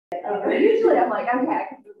usually I'm like, okay, I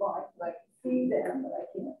can move on because I can see them, but I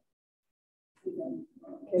can't see them.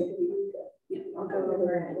 Okay, yeah, I'll go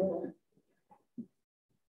over and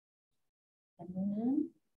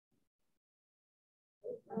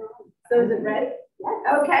so is it ready? Yes.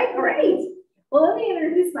 Okay, great. Well, let me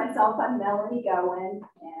introduce myself. I'm Melanie Goan,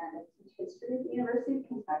 and I teach history at the University of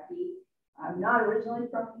Kentucky. I'm not originally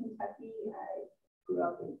from Kentucky. I grew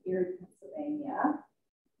up in Erie, Pennsylvania.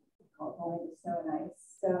 California is so nice.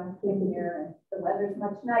 So I came here, and the weather's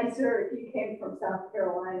much nicer. If you came from South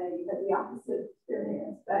Carolina, you had the opposite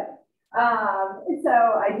experience. But so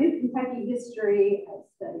I do Kentucky history. I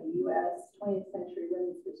study U.S. 20th century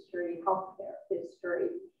women's history, healthcare history.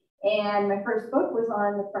 And my first book was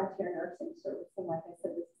on the frontier nursing service. And like I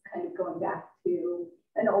said, this is kind of going back to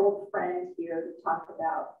an old friend here to talk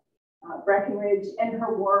about Breckinridge and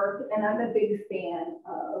her work. And I'm a big fan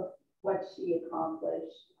of what she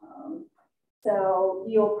accomplished. So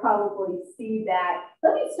you'll probably see that.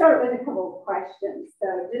 Let me start with a couple of questions.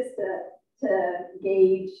 So just to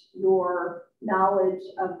gauge your knowledge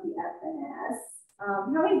of the FNS.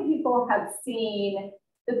 How many people have seen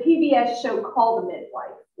the PBS show called The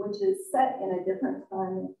Midwife, which is set in a different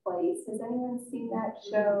time and place? Has anyone seen that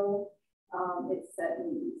show? It's set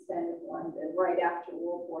in the East End of London right after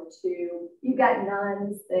World War II. You've got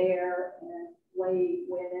nuns there and lay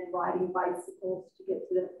women riding bicycles to get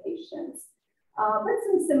to their patients. But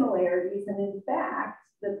some similarities, and in fact,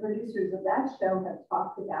 the producers of that show have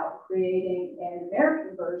talked about creating an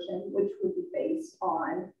American version, which would be based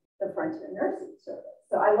on the frontier nursing service.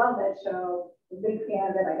 So I love that show. I'm a big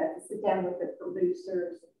fan of it. I got to sit down with the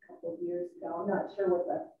producers a couple of years ago. I'm not sure what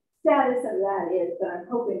the status of that is, but I'm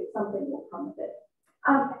hoping something will come of it.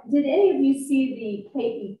 Did any of you see the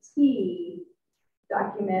KET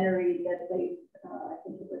documentary that they, I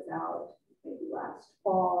think it was out maybe last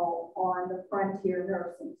fall, on the frontier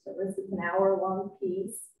nursing service? It's an hour-long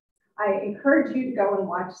piece. I encourage you to go and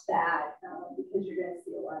watch that because you're going to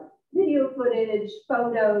see a lot of video footage,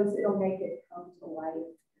 photos. It'll make it come to life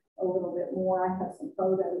a little bit more. I have some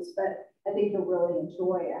photos, but I think you'll really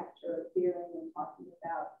enjoy after hearing and talking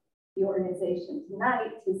about the organization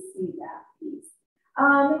tonight to see that piece.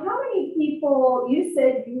 How many people, you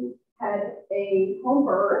said you had a home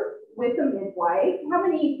birth with a midwife. How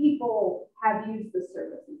many people have used the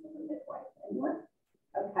services of a midwife? Anyone?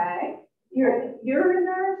 Okay. You're a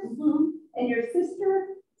nurse? Mm-hmm. And your sister?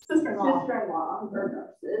 Sister-in-law. Sister-in-law are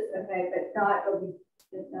nurses. Okay, but not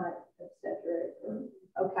obstetric.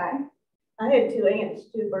 Okay. I had two aunts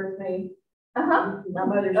who birthed me. My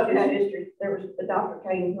mother's history. There was the doctor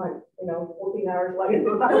came 14 hours later.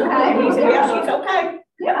 Okay. And he said, yeah, she's okay.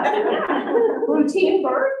 Yeah. Routine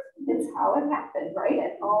birth. It's how it happened, right?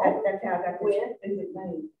 At home. That's how I got this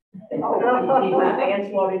name. My aunts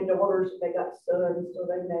wanted daughters, they got sons, so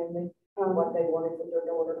they named me what they wanted for their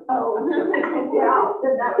daughter. Oh, yeah,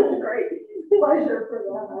 that was a great pleasure for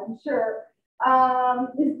them, I'm sure.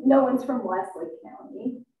 No one's from Wesley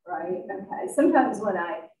County, right? Okay. Sometimes when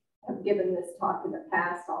I have given this talk in the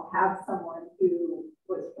past, I'll have someone who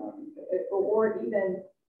was from, or even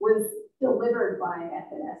was delivered by an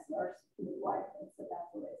FNS nurse midwife, and so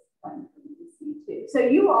that's always fun for me to see too. So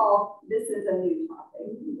you all, this is a new topic.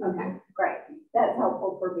 Okay, great. That's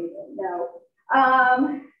helpful for me to know.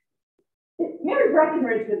 Mary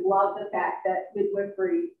Breckinridge would love the fact that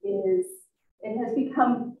midwifery has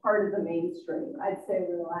become part of the mainstream. I'd say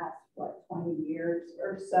over the last, 20 years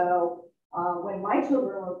or so. When my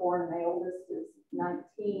children were born, my oldest is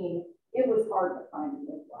 19, it was hard to find a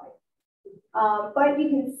midwife. But you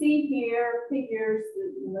can see here figures,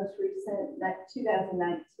 the most recent,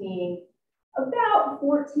 2019, about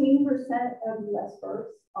 14% of US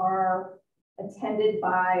births are attended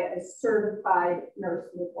by a certified nurse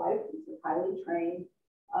midwife, who's a highly trained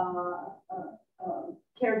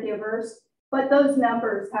caregivers. But those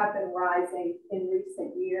numbers have been rising in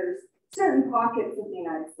recent years. Certain pockets of the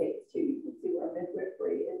United States too, you can see where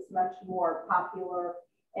midwifery is much more popular,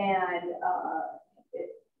 and it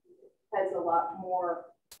has a lot more,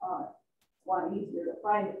 a lot easier to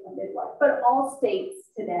find a midwife. But all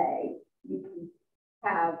states today, you can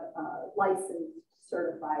have licensed,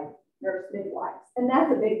 certified nurse midwives, and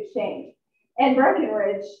that's a big change. And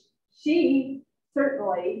Breckinridge, she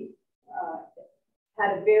certainly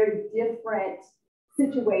had a very different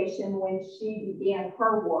situation when she began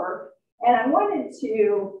her work. And I wanted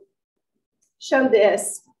to show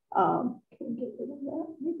this. Can we get rid of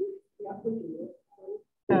that? Maybe? Yeah, we can do it.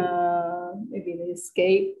 Maybe the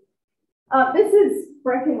escape. This is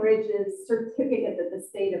Breckinridge's certificate that the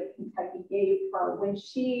state of Kentucky gave her when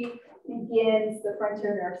she begins the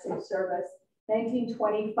Frontier Nursing Service,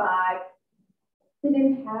 1925. they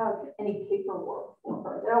didn't have any paperwork for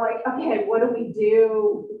her. They're like, okay, what do we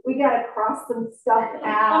do? We got to cross some stuff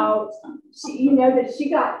out. She, you know, that she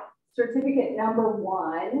got certificate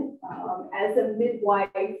 #1 as a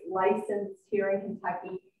midwife licensed here in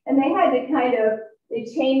Kentucky. And they had to they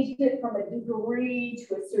changed it from a degree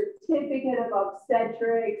to a certificate of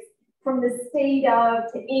obstetrics, from the state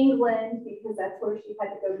of to England, because that's where she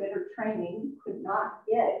had to go get her training, could not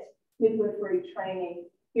get midwifery training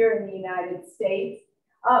here in the United States.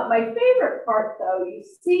 My favorite part, though, you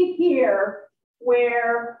see here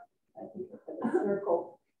where, I think it's a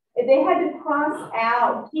circle, they had to cross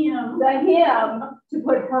out the him to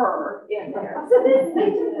put her in there. So they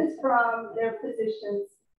took this from their physician's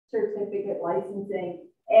certificate licensing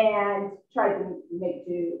and tried to make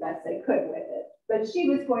do the best they could with it. But she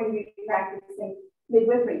was going to be practicing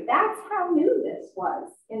midwifery. That's how new this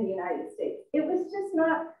was in the United States. It was just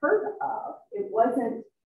not heard of. It wasn't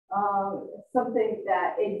something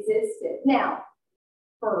that existed. Now,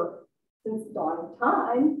 since the dawn of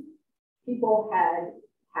time, people had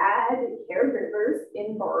caregivers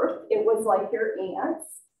in birth. It was like your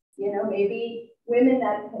aunts, you know, maybe women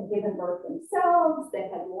that had given birth themselves. They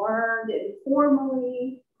had learned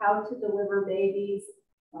informally how to deliver babies.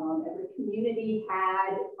 Every community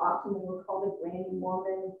had, often they were called a granny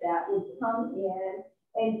woman, that would come in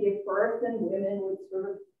and give birth, and women would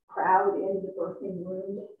sort of crowd into the birthing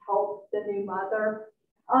room to help the new mother.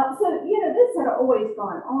 So, you know, this had always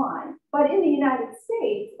gone on. But in the United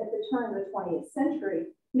States, at the turn of the 20th century,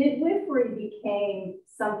 midwifery became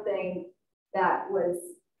something that was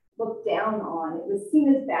looked down on. It was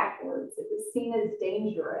seen as backwards. It was seen as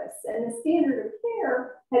dangerous. And the standard of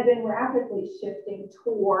care had been rapidly shifting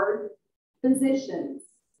toward physicians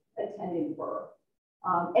attending birth,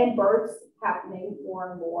 and births happening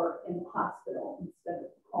more and more in the hospital instead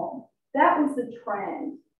of home. That was the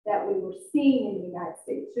trend that we were seeing in the United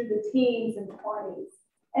States through the teens and 20s.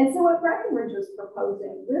 And so what Breckinridge was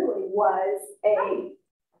proposing really was a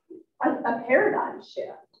paradigm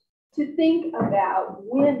shift to think about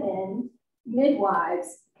women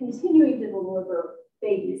midwives continuing to deliver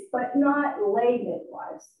babies, but not lay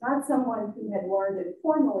midwives, not someone who had learned it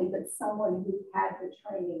formally, but someone who had the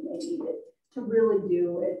training they needed to really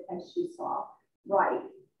do it as she saw right.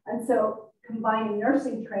 And so combining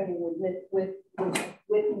nursing training with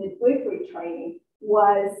midwifery training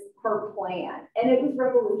was her plan, and it was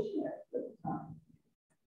revolutionary for the time.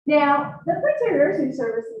 Now, the Military Nursing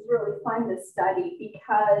Service is really fun to study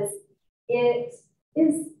because it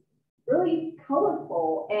is really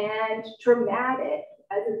colorful and dramatic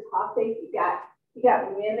as a topic. You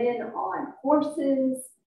got women on horses,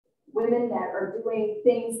 women that are doing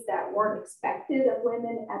things that weren't expected of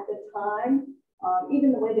women at the time.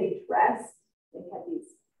 Even the way they dressed, they had these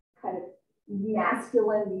kind of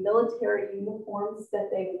masculine military uniforms that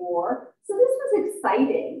they wore. So this was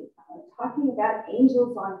exciting. Talking about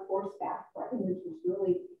angels on horseback, Breckinridge was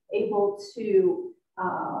really able to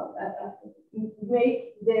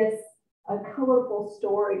make this a colorful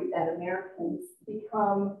story that Americans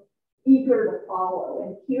become eager to follow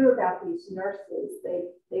and hear about these nurses.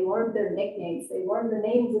 They learned their nicknames, they learned the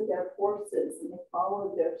names of their horses, and they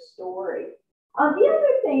followed their story. The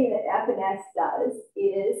other thing that FNS does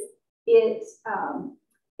is it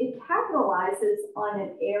capitalizes on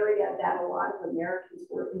an area that a lot of Americans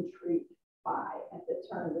were intrigued by at the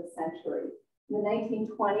turn of the century. In the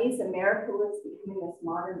 1920s, America was becoming this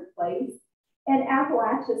modern place, and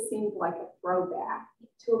Appalachia seemed like a throwback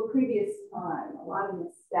to a previous time, a lot of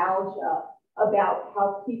nostalgia about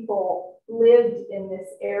how people lived in this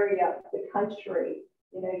area of the country.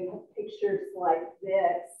 You know, you have pictures like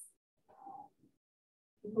this,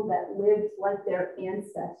 people that lived like their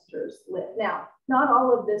ancestors lived. Now, not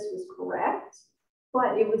all of this was correct,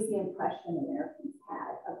 but it was the impression Americans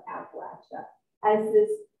had of Appalachia as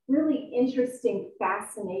this really interesting,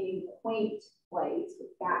 fascinating, quaint place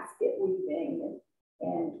with basket weaving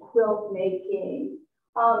and quilt making.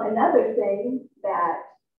 Another thing that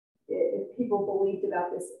people believed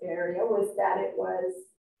about this area was that it was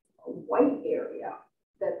a white area,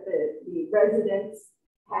 that the residents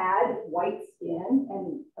had white skin,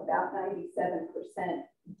 and about 97%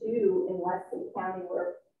 do in Leslie County,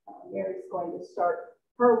 where Mary's going to start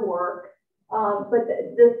her work. But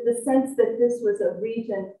the sense that this was a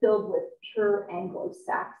region filled with pure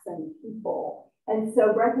Anglo-Saxon people. And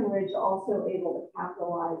so Breckinridge also able to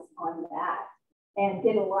capitalize on that and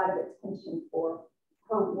get a lot of attention for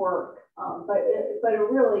her work. But a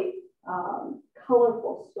really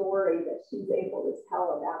colorful story that she's able to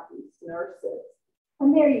tell about these nurses.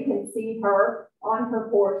 And there you can see her on her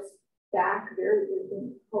horseback,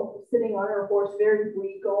 sitting on her horse, very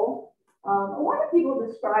regal. A lot of people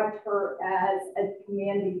described her as a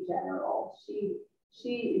commanding general. She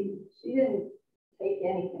didn't take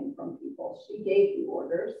anything from people. She gave the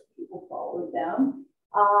orders. People followed them.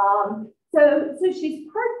 So she's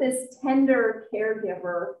part this tender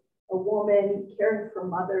caregiver, a woman caring for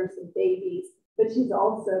mothers and babies, but she's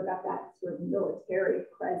also got that sort of military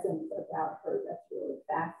presence about her that's really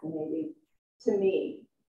fascinating to me.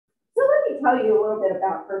 So let me tell you a little bit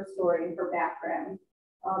about her story and her background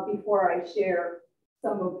before I share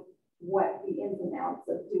some of what the ins and outs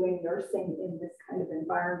of doing nursing in this kind of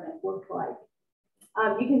environment look like.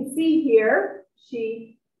 You can see here,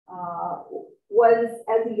 she was,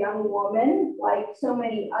 as a young woman, like so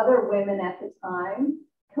many other women at the time,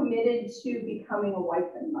 committed to becoming a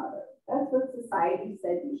wife and mother. That's what society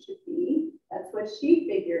said you should be. That's what she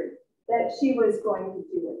figured that she was going to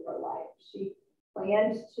do with her life. She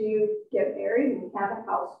planned to get married and have a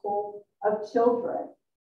house full of children.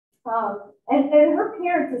 And her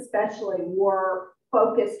parents especially were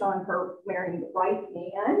focused on her marrying the right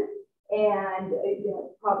man, and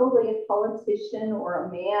probably a politician or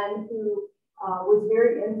a man who was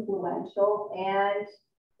very influential and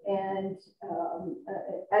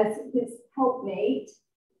as his helpmate,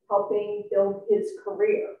 helping build his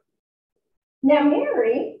career. Now,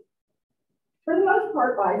 Mary, for the most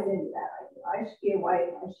part, buys into that. I should be a wife,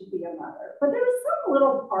 I should be a mother. But there was some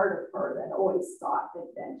little part of her that always sought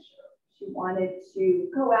adventure. She wanted to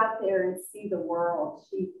go out there and see the world.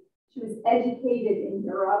 She was educated in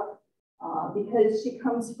Europe because she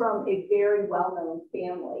comes from a very well-known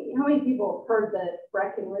family. How many people have heard the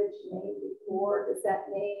Breckinridge name before? Does that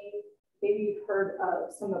name? Maybe you've heard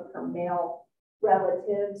of some of her male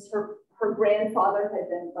relatives. Her grandfather had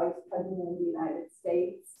been vice president of the United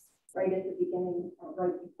States right at the beginning,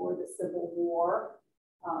 right before the Civil War.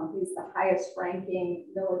 He's the highest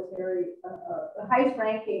ranking the highest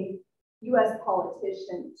ranking U.S.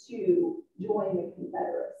 politician to join the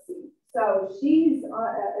Confederacy. So she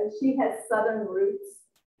has Southern roots,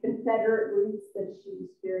 Confederate roots that she's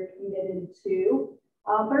very committed to.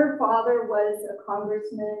 But her father was a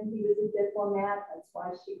congressman. He was a diplomat. That's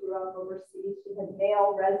why she grew up overseas. She had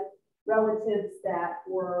male relatives that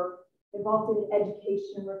were involved in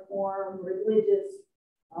education reform, religious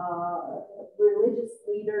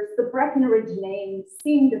leaders. The Breckinridge name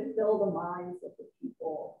seemed to fill the minds of the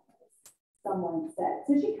people, someone said.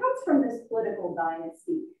 So she comes from this political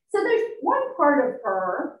dynasty. So there's one part of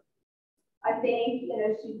her, I think,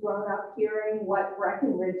 she's grown up hearing what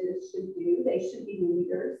Breckinridges should do. They should be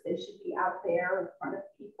leaders. They should be out there in front of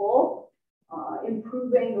people,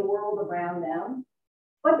 improving the world around them.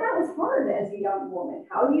 But that was hard as a young woman.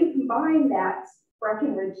 How do you combine that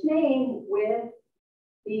Breckinridge name with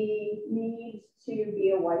the need to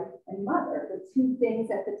be a wife and mother? The two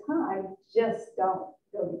things at the time just don't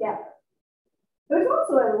go together. There's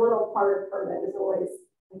also a little part of her that was always,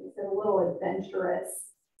 like I said, a little adventurous.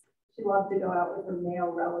 She loved to go out with her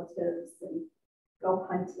male relatives and go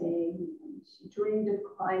hunting. And she dreamed of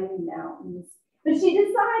climbing mountains. But she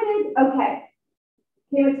decided, okay,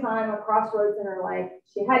 came a time, a crossroads in her life.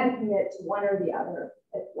 She had to commit to one or the other.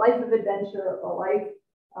 A life of adventure, a life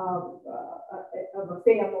of a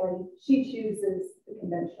family. She chooses the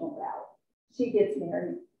conventional route. She gets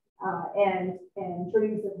married and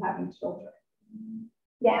dreams of having children.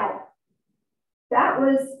 Now, that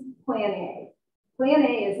was plan A. Plan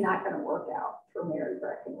A is not going to work out for Mary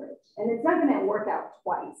Breckinridge, and it's not going to work out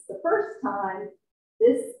twice. The first time,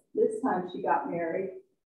 this time she got married,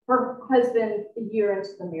 her husband, a year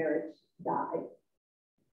into the marriage, died.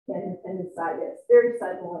 Appendicitis. Very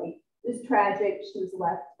suddenly. It was tragic. She was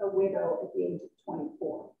left a widow at the age of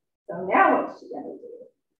 24. So now what's she going to do?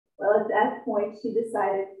 Well, at that point, she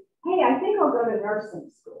decided, hey, I think I'll go to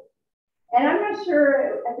nursing school. And I'm not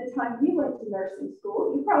sure at the time you went to nursing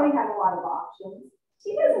school, you probably had a lot of options.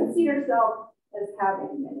 She doesn't see herself as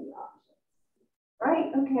having many options,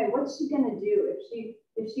 right? Okay, what's she going to do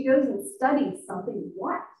if she goes and studies something?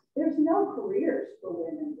 What? There's no careers for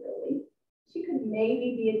women, really. She could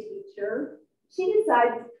maybe be a teacher. She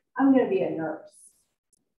decides, I'm going to be a nurse,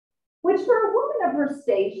 which for a woman of her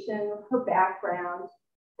station, her background,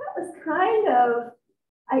 that was kind of,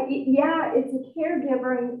 yeah, it's a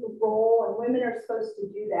caregiving role and women are supposed to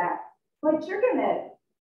do that, but you're going to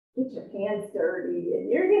get your hands dirty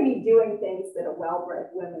and you're going to be doing things that a well-bred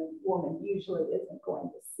woman usually isn't going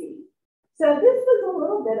to see. So this was a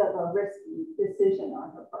little bit of a risky decision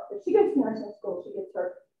on her part. But she goes to nursing school, she gets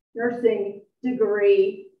her nursing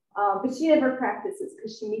degree, but she never practices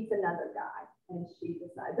because she meets another guy and she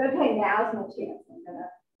decides, okay, now's my chance. I'm going to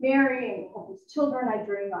marry and have these children I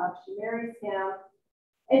dream of. She marries him.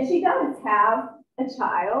 And she does have a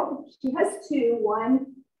child. She has two. One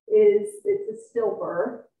it's a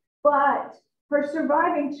stillbirth, but her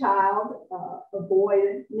surviving child, a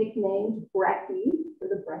boy nicknamed Brecky for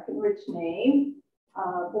the Breckinridge name,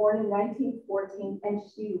 born in 1914, and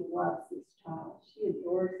she loves this child. She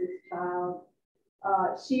adores this child.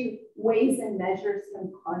 She weighs and measures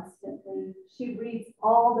him constantly. She reads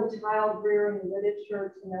all the child rearing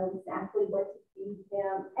literature to know exactly what to feed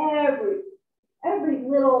him. Every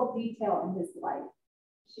little detail in his life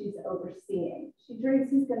she's overseeing. She dreams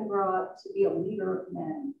he's going to grow up to be a leader of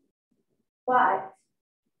men. But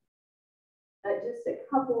just a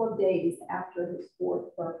couple of days after his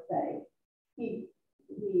 4th birthday, he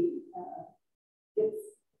gets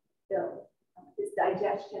ill. His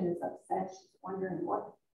digestion is upset. She's wondering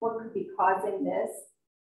what could be causing this.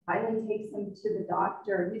 Finally takes him to the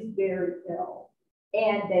doctor. He's very ill.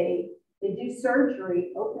 And they do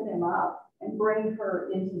surgery, open him up, and bring her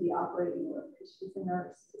into the operating room because she's a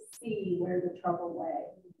nurse to see where the trouble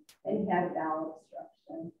lay. And he had bowel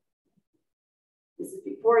obstruction. This is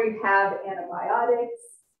before you have antibiotics.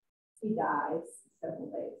 He dies several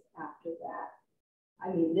days after that.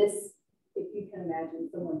 I mean, this, if you can imagine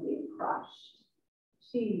someone being crushed,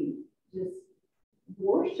 she just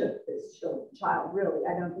worshiped this child, really.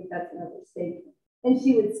 I don't think that's an overstatement. And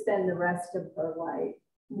she would spend the rest of her life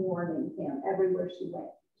mourning him everywhere she went.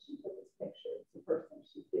 She took his picture. It's the first thing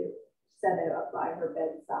she'd do. Set it up by her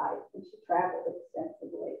bedside, and she traveled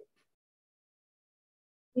extensively.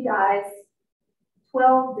 He dies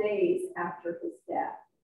 12 days after his death.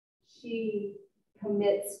 She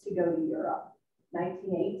commits to go to Europe.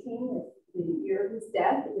 1918 is the year of his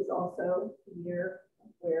death. It is also the year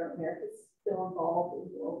where America is still involved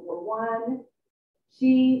in World War I.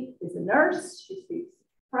 She is a nurse. She speaks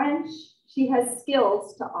French. She has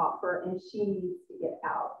skills to offer, and she needs to get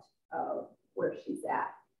out of where she's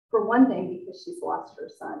at. For one thing, because she's lost her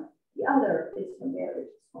son. The other is her marriage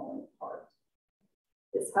is falling apart.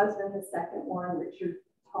 This husband, the second one, Richard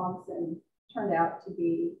Thompson, turned out to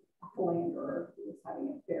be a philanderer. He was having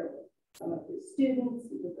an affair with some of his students.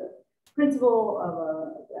 He was a principal of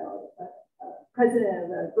a president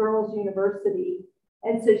of a girls' university.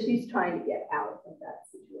 And so she's trying to get out of that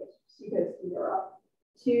situation. She goes to Europe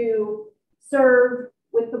to serve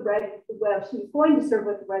with the she was going to serve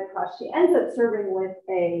with the Red Cross. She ends up serving with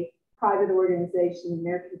a private organization, the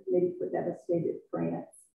American Committee for Devastated France.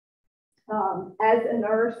 As a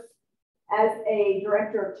nurse, as a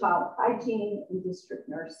director of child hygiene and district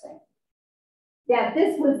nursing. Yeah,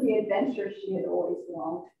 this was the adventure she had always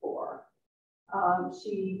longed for.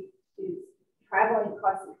 She is traveling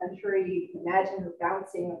across the country. You can imagine her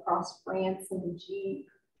bouncing across France in a Jeep,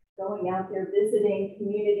 going out there visiting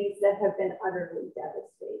communities that have been utterly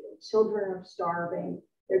devastated. Children are starving.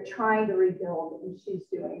 They're trying to rebuild, and she's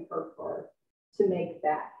doing her part to make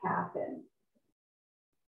that happen.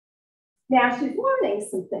 Now, she's learning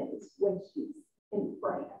some things when she's in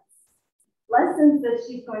France. Lessons that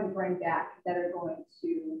she's going to bring back that are going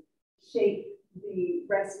to shape the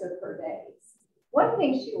rest of her days. One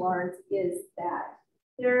thing she learns is that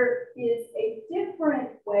there is a different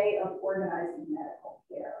way of organizing medical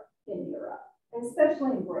care in Europe, and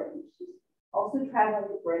especially in Britain. She's also traveling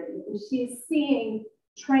to Britain, and she's seeing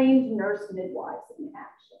trained nurse-midwives in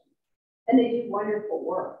action. And they do wonderful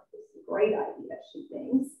work. It's a great idea, she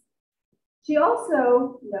thinks. She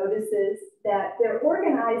also notices that they're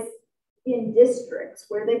organized in districts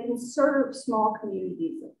where they can serve small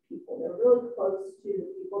communities of people. They're really close to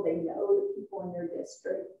the people. They know the people in their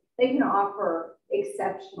district. They can offer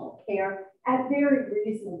exceptional care at very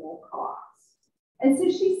reasonable cost. And so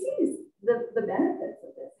she sees the benefits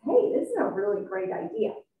of this. Hey, this is a really great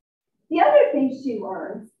idea. The other thing she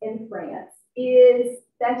learns in France is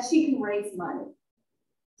that she can raise money.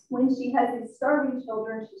 When she has these starving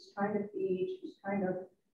children she's trying to feed, she's trying to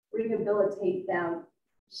rehabilitate them,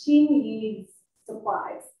 she needs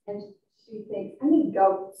supplies. And she thinks, I need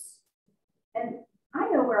goats. And I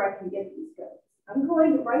know where I can get these goats. I'm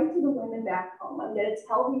going to write to the women back home. I'm going to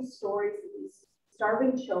tell these stories of these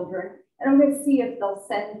starving children, and I'm going to see if they'll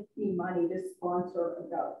send me money to sponsor a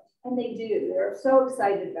goat. And they do. They're so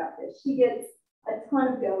excited about this. She gets a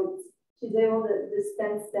ton of goats. She's able to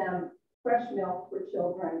dispense them fresh milk for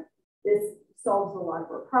children. This solves a lot of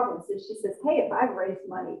her problems. So she says, hey, if I've raised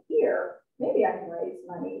money here, maybe I can raise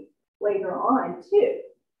money later on too.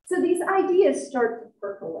 So these ideas start to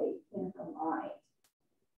percolate in her mind.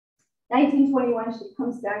 1921, she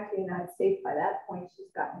comes back to the United States. By that point,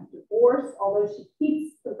 she's gotten a divorce. Although she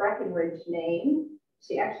keeps the Breckinridge name,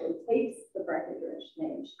 she actually takes the Breckinridge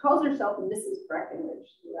name. She calls herself Mrs. Breckinridge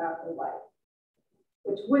throughout her life,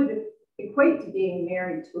 which would equate to being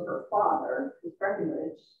married to her father,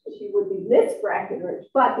 Breckinridge. She would be Miss Breckinridge,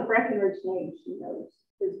 but the Breckinridge name she knows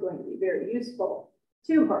is going to be very useful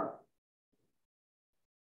to her.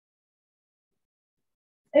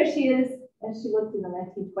 There she is, and she looked in the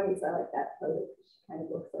 1920s. I like that photo. She kind of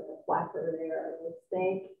looks like a flapper there, I would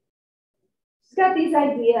think. She's got these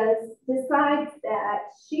ideas, decides that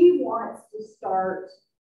she wants to start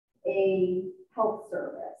a health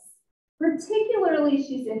service. Particularly,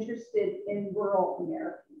 she's interested in rural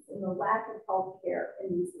Americans and the lack of health care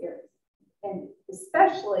in these areas. And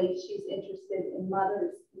especially, she's interested in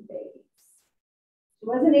mothers and babies. She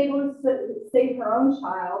wasn't able to save her own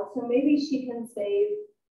child, so maybe she can save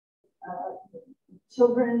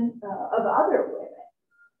children of other women.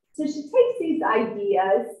 So she takes these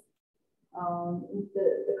ideas,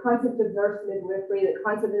 the concept of nurse-midwifery, the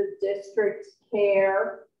concept of district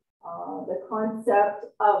care, the concept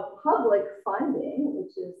of public funding,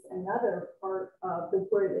 which is another part of the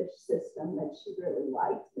British system that she really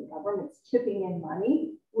liked. The government's chipping in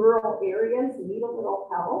money. Rural areas need a little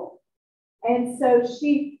help. And so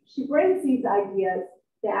she brings these ideas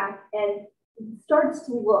back and starts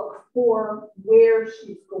to look for where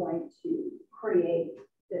she's going to create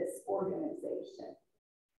this organization.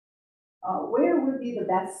 Where would be the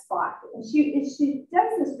best spot? And she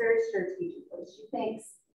does this very strategically. She thinks,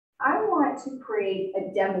 I want to create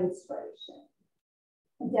a demonstration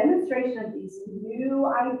of these new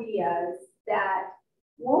ideas that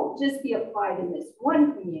won't just be applied in this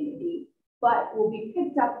one community, but will be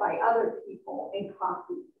picked up by other people and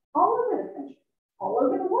copied all over the country, all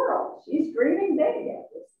over the world. She's dreaming big at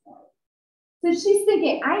this point. So she's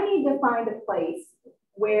thinking, I need to find a place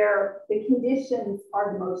where the conditions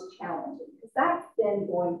are the most challenging, because that's then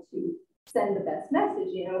going to send the best message.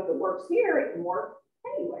 You know, if it works here, it can work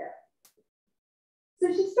anywhere. So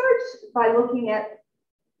she starts by looking at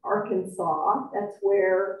Arkansas. That's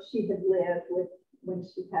where she had lived when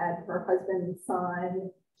she had her husband and son.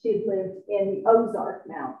 She had lived in the Ozark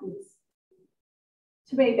Mountains.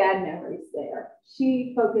 Too many bad memories there.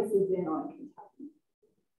 She focuses in on Kentucky.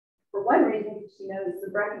 For one reason, she knows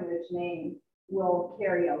the Breckinridge name will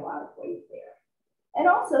carry a lot of weight there. And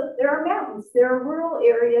also, there are mountains. There are rural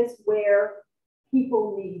areas where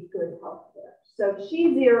people need good health care. So she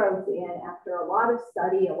zeroes in after a lot of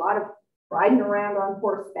study, a lot of riding around on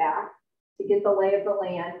horseback to get the lay of the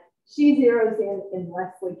land. She zeroes in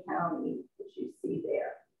Leslie County, which you see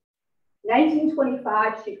there.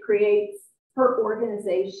 1925, she creates her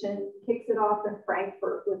organization, kicks it off in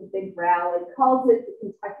Frankfurt with a big rally, calls it the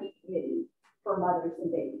Kentucky Committee for Mothers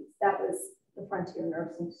and Babies. That was the Frontier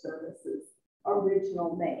Nursing Services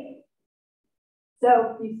original name.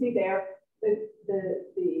 So you see there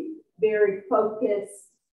the very focused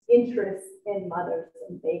interest in mothers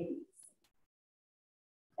and babies.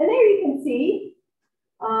 And there you can see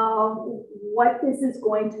what this is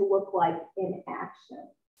going to look like in action.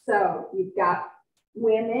 So you've got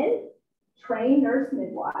women, trained nurse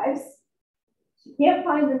midwives. She can't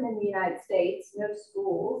find them in the United States, no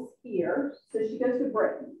schools here. So she goes to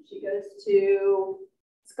Britain, she goes to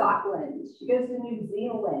Scotland, she goes to New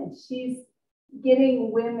Zealand. She's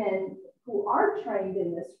getting women who are trained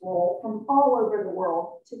in this role from all over the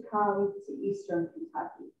world to come to Eastern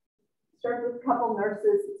Kentucky. Start with a couple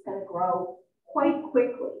nurses, it's going to grow quite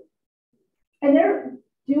quickly. And they're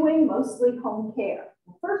doing mostly home care.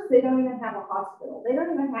 First, they don't even have a hospital. They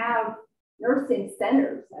don't even have nursing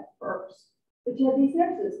centers at first. But you have these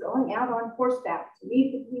nurses going out on horseback to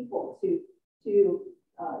meet the people, to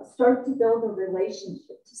start to build a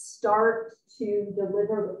relationship, to start to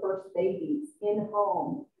deliver the first babies in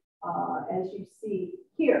home, as you see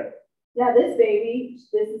here. Now this baby,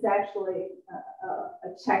 this is actually a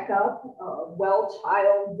checkup, a well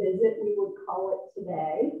child visit, we would call it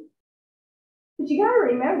today. But you got to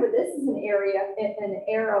remember, this is an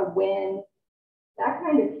era when that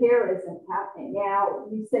kind of care isn't happening. Now,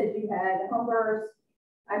 you said you had home births.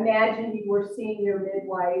 I imagine you were seeing your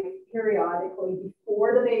midwife periodically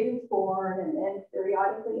before the baby was born and then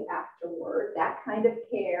periodically afterward. That kind of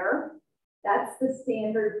care, that's the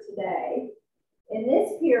standard today. In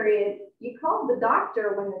this period, you called the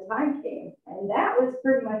doctor when the time came, and that was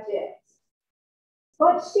pretty much it.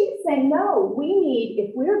 But she's saying, no,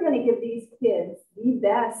 if we're going to give these kids the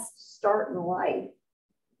best start in life,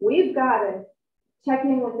 we've got to check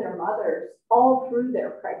in with their mothers all through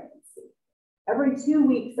their pregnancy. Every 2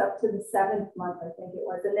 weeks up to the 7th month, I think it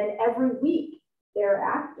was, and then every week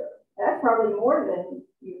thereafter. That's probably more than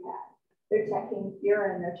you had. They're checking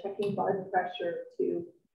urine, they're checking blood pressure to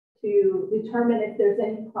determine if there's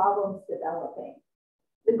any problems developing.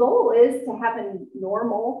 The goal is to have a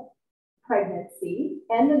normal pregnancy,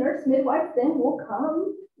 and the nurse midwife then will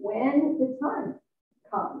come when the time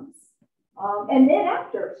comes. And then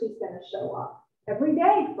after, she's going to show up every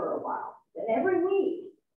day for a while, then every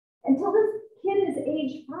week, until this kid is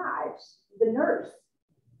age 5, the nurse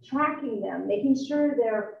tracking them, making sure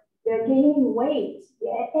they're gaining weight.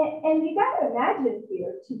 And you got to imagine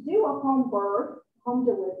here, to do a home birth, home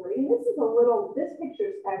delivery, and this picture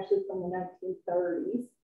is actually from the 1930s.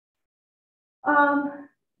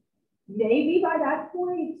 Maybe by that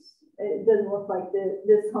point, it doesn't look like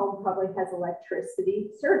this home probably has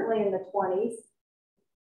electricity. Certainly in the 20s,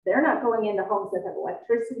 they're not going into homes that have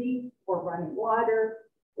electricity or running water.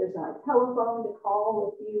 There's not a telephone to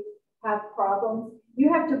call if you have problems.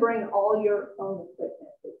 You have to bring all your own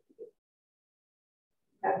equipment with you.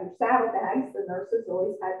 Have your saddlebags. The nurses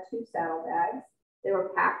always had 2 saddlebags. They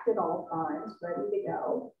were packed at all times, ready to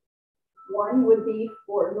go. One would be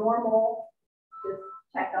for normal, just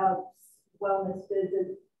checkups, wellness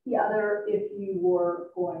visits. The other, if you were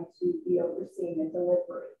going to be overseeing a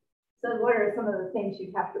delivery. So what are some of the things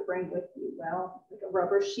you'd have to bring with you? Well, like a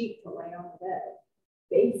rubber sheet to lay on the bed.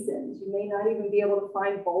 Basins. You may not even be able to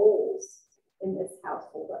find bowls in this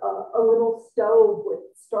household. A little stove with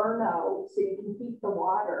sterno so you can heat the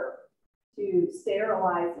water, to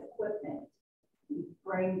sterilize equipment. You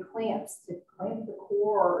bring clamps to clamp the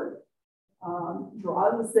cord.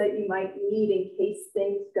 Drugs that you might need in case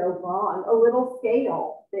things go wrong. A little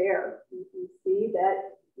scale there. You can see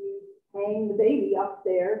that you hang the baby up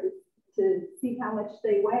there to see how much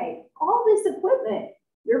they weigh. All this equipment,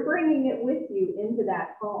 you're bringing it with you into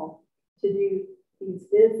that home to do these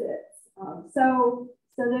visits. So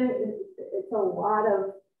it's a lot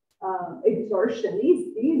of exertion.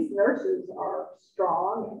 These nurses are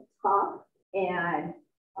strong and tough, and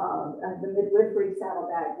the midwifery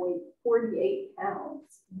saddlebag weighed 48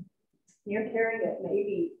 pounds. You're carrying it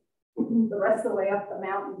maybe the rest of the way up the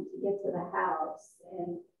mountain to get to the house.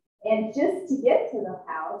 And just to get to the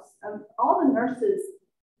house, all the nurses,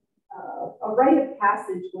 a rite of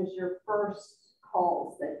passage was your first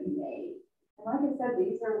calls that you made. And like I said,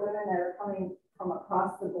 these are women that are coming from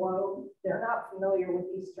across the globe. They're not familiar with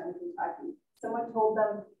Eastern Kentucky. Someone told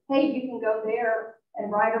them, hey, you can go there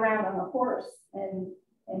and ride around on a horse and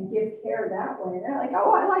give care that way. And they're like,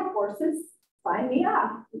 oh, I like horses, sign me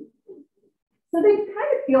up. So they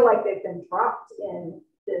kind of feel like they've been dropped in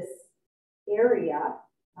this area.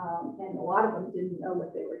 And a lot of them didn't know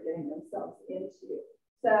what they were getting themselves into.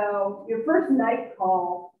 So your first night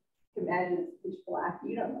call, imagine it's pitch black.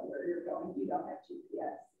 You don't know where you're going. You don't have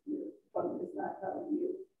GPS. Your phone is not telling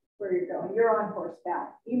you where you're going. You're on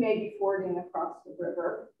horseback. You may be fording across the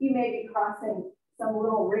river. You may be crossing some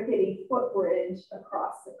little rickety footbridge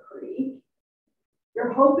across the creek.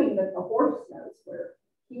 You're hoping that the horse knows where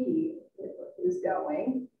he is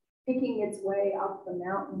going, picking its way up the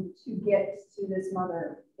mountain to get to this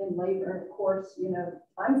mother in labor. And of course, you know,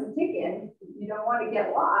 time's a ticking. You don't want to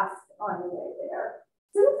get lost on the way there.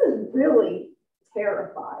 So this is really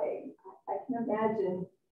terrifying. I can imagine,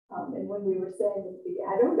 and when we were saying this,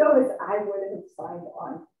 I don't know if I would have signed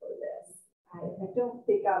on for this. I don't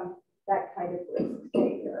think I'm that kind of risk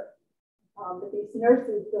taker. But these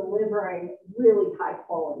nurses delivering really high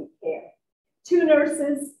quality care. 2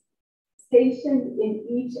 nurses stationed in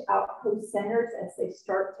each outpost centers as they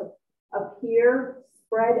start to appear,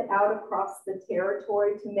 spread out across the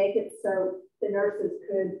territory to make it so the nurses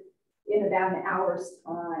could, in about an hour's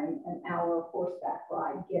time, an hour horseback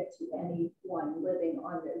ride, get to anyone living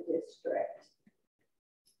on their district.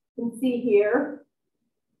 You can see here,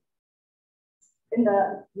 in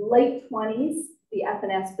the late 20s, the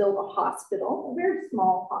FNS built a hospital, a very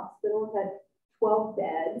small hospital. It had 12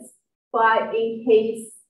 beds, but in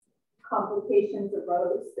case complications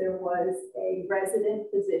arose, there was a resident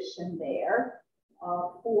physician there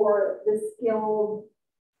for the skilled,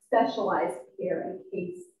 specialized care in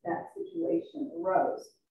case that situation arose.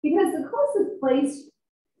 Because the closest place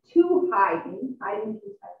to Hyden,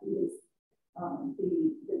 Kentucky, is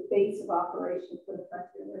the base of operation for the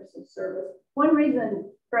Frontier Nursing Service. One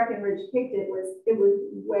reason Breckinridge picked it was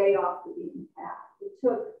way off the beaten path. It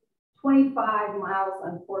took 25 miles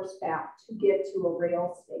on horseback to get to a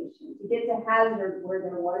rail station, to get to Hazard where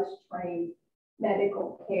there was trained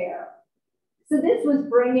medical care. So this was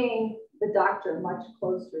bringing the doctor much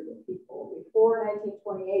closer to people. Before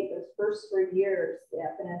 1928, those first 3 years, the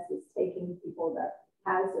FNS is taking people to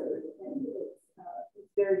Hazard, and it's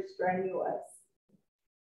very strenuous.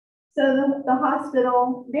 So the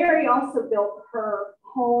hospital, Mary also built her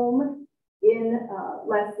home in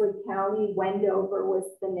Leslie County. Wendover was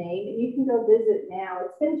the name, and you can go visit now.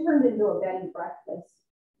 It's been turned into a bed and breakfast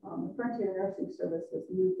The Frontier Nursing Service has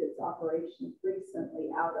moved its operations recently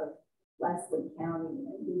out of Leslie County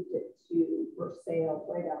and moved it to Versailles,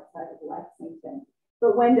 right outside of Lexington.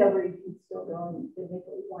 But Wendover, you can still go and they make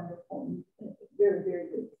a wonderful, very, very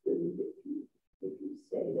good food if you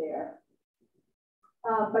stay there.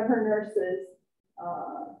 But her nurses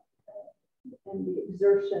and the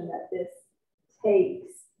exertion that this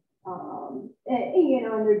takes, and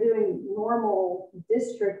they're doing normal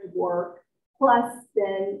district work, plus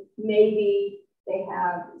then maybe they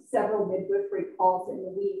have several midwifery calls in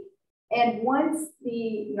the week. And once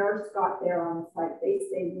the nurse got there on site, they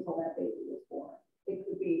stayed until that baby was born. It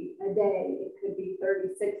could be a day, it could be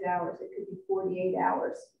 36 hours, it could be 48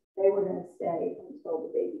 hours. They were going to stay until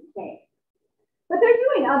the baby came. But they're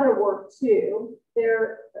doing other work too.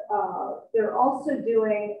 They're also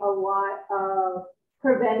doing a lot of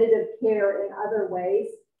preventative care in other ways,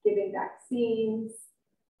 giving vaccines,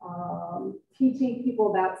 teaching people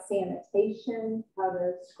about sanitation, how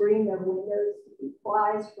to screen their windows to keep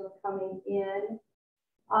flies from coming in,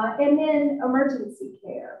 and then emergency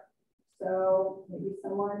care. So maybe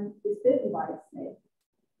someone is bitten by a snake,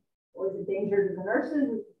 or is a danger to the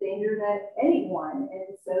nurses, it's a danger to anyone.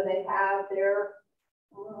 And so they have their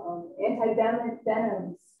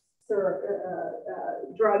anti-venom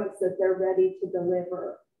drugs that they're ready to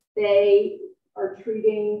deliver. They are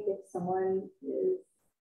treating if someone is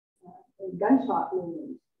a gunshot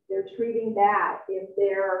wound. They're treating that if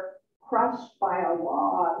they're crushed by a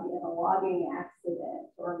log in a logging accident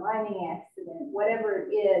or a mining accident, whatever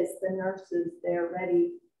it is, the nurses, they're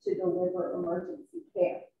ready to deliver emergency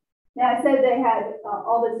care. Now, I said they had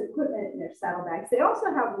all this equipment in their saddlebags. They also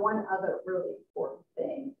have one other really important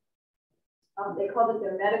thing. They called it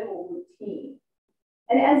their medical routine.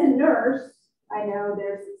 And as a nurse, I know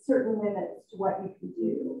there's certain limits to what you can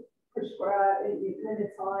do. Prescribe,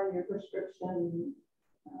 limits on your prescription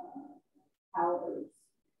hours,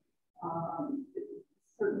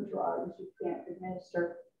 certain drugs you can't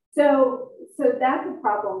administer. So that's a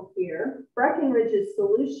problem here. Breckinridge's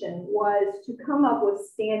solution was to come up with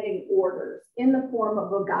standing orders in the form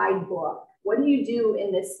of a guidebook. What do you do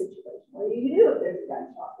in this situation? What do you do if there's a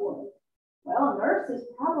gunshot wound? Well, a nurse is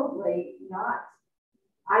probably not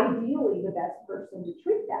ideally the best person to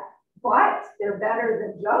treat that, but they're better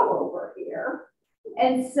than Joe over here.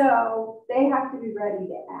 And so they have to be ready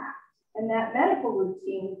to act. And that medical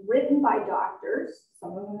routine, written by doctors,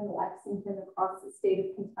 some of them in Lexington, across the state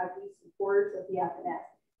of Kentucky, supporters of the FNS,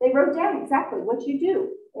 they wrote down exactly what you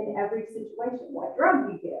do in every situation, what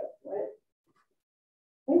drug you give, what.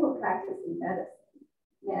 They were practicing medicine.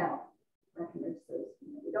 Now, Breckinridge says,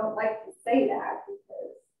 we don't like to say that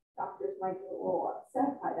because doctors might get a little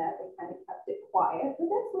upset by that. They kind of kept it quiet, but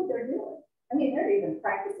that's what they're doing. I mean, they're even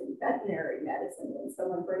practicing veterinary medicine when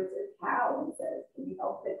someone brings their cow and says, can you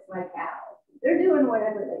help fix my cow? They're doing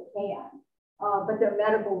whatever they can. But their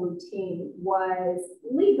medical routine was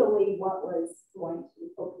legally what was going to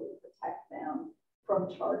hopefully protect them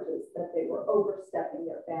from charges that they were overstepping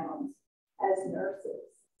their bounds as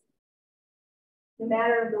nurses. No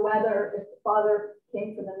matter the weather, if the father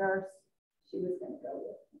came for the nurse, she was going to go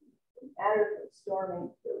with him. No matter if it was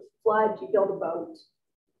storming, if there was flood, you built a boat.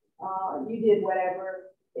 You did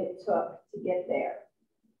whatever it took to get there.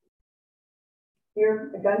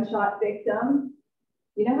 Here, a gunshot victim.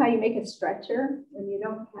 You know how you make a stretcher when you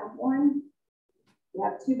don't have one? You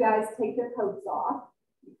have two guys take their coats off.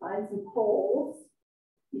 You find some poles.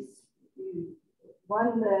 You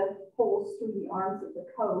run the poles through the arms of the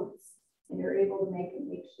coats, and you're able to make a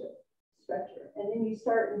makeshift stretcher. And then you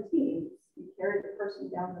start in teams. You carry the person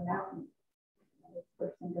down the mountain. And this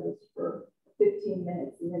person goes for 15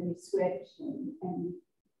 minutes, and then you switch and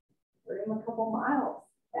bring them a couple miles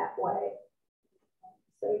that way.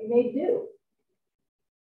 So you may do.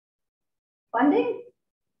 Funding,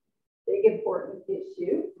 big important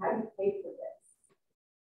issue. How do you pay for this?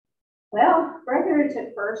 Well, Breckinridge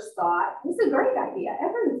at first thought, this is a great idea.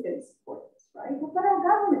 Everyone's going to support this, right? The federal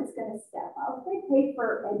government's going to step up. They pay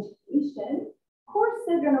for education. Of course,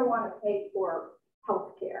 they're going to want to pay for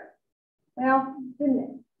health care. Well,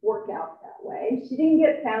 didn't work out that way. She didn't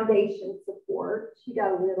get foundation support. She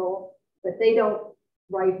got a little, but they don't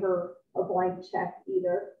write her a blank check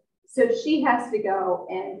either. So she has to go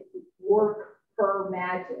and work her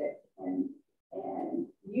magic and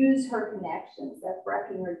use her connections that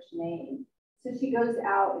Breckinridge made. So she goes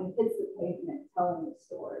out and hits the pavement telling the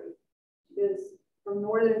story. She goes from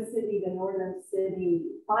northern city to northern city,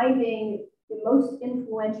 finding the most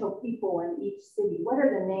influential people in each city. What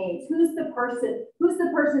are the names? Who's the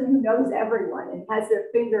person who knows everyone and has their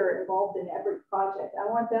finger involved in every project? I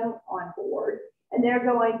want them on board. And they're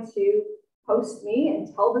going to host me and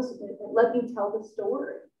let me tell the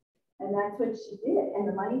story. And that's what she did. And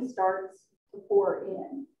the money starts to pour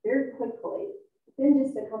in very quickly. Within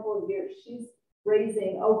just a couple of years, she's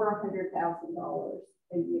raising over $100,000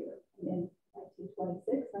 a year. And in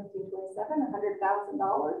 1926, 1927,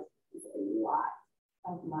 $100,000 is a lot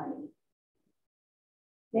of money.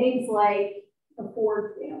 Names like the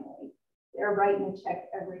Ford family, they're writing a check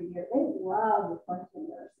every year. They love the Clinton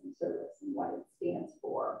nursing service and what it stands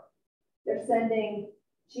for. They're sending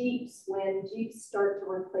Jeeps when Jeeps start to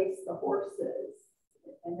replace the horses,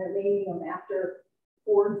 and they're naming them after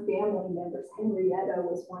Ford family members. Henrietta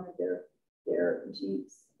was one of their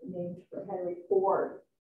Jeeps named for Henry Ford.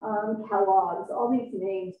 Kellogg's, all these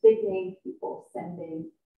names, big name people sending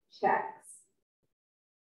checks.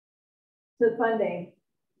 So funding,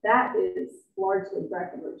 that is largely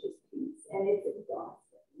Breckinridge's piece, and it's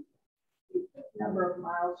exhausting. The number of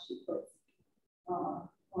miles she puts on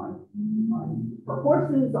her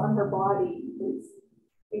horses, on her body is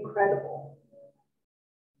incredible.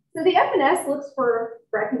 So the FNS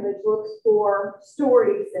Breckinridge looks for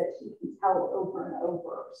stories that she can tell over and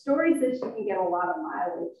over, stories that she can get a lot of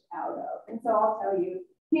mileage out of. And so I'll tell you,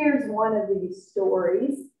 here's one of these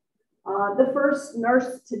stories. The first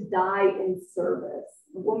nurse to die in service,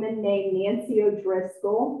 a woman named Nancy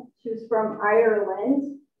O'Driscoll. She was from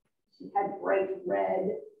Ireland. She had bright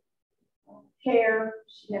red hair.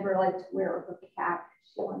 She never liked to wear her cap.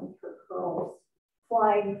 She wanted her curls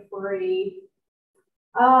flying free.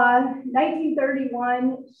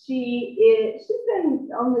 1931, she's been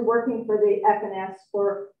only working for the FNS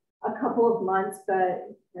for a couple of months, but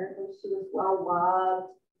apparently she was well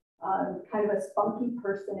loved, kind of a spunky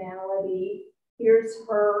personality. Here's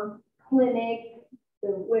her clinic,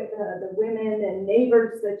 the women and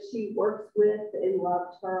neighbors that she works with, they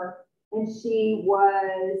loved her, and she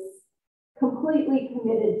was completely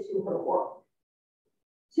committed to her work,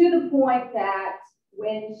 to the point that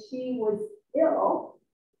when she was ill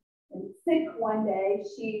and sick one day,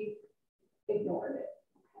 she ignored it.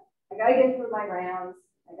 I got to get through my rounds.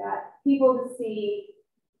 I got people to see.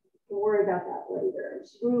 We'll worry about that later.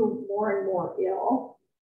 She grew more and more ill.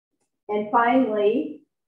 And finally,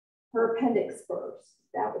 her appendix burst.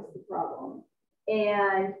 That was the problem.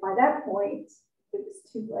 And by that point, it was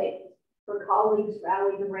too late. Her colleagues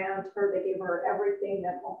rallied around her. They gave her everything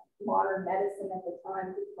that modern medicine at the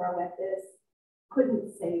time could throw at this.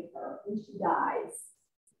 Couldn't save her, and she dies.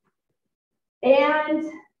 And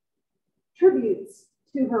tributes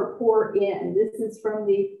to her pour in. This is from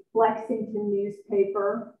the Lexington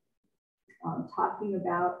newspaper, talking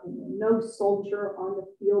about no soldier on the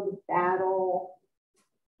field of battle,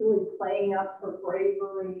 really playing up her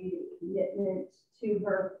bravery, commitment to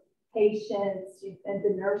her patients, and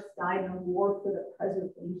the nurse died in war for the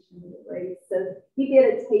preservation of the race. So you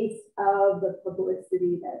get a taste of the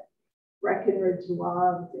publicity that Breckinridge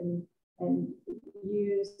loved and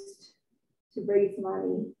used to raise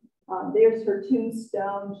money. There's her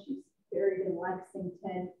tombstone. She's buried in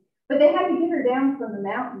Lexington. But they had to get her down from the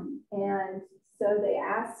mountain. And so they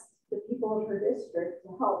asked the people of her district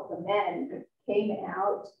to help. The men came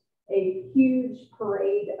out, a huge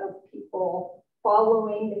parade of people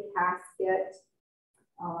following the casket.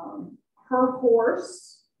 Her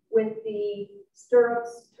horse with the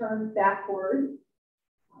stirrups turned backward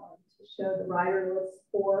to show the riderless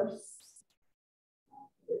horse.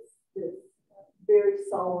 This very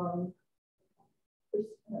solemn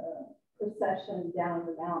procession down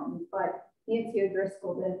the mountain. But Nancy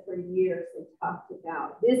O'Driscoll then for years they talked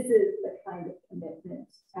about this is the kind of commitment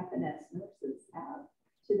FNS nurses have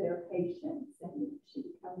to their patients, and she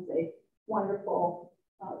becomes a wonderful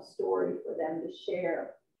story for them to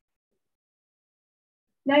share.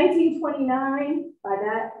 1929, by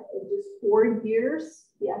that, just 4 years,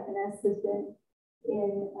 the FNS has been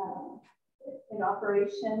in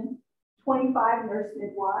operation. 25 nurse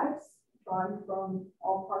midwives drawn from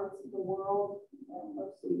all parts of the world,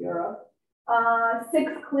 mostly Europe.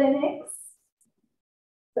 6 clinics,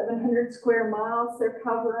 700 square miles they're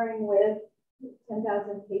covering with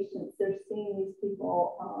 10,000 patients. They're seeing these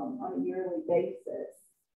people on a yearly basis.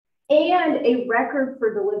 And a record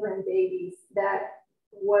for delivering babies that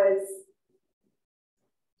was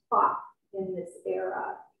top in this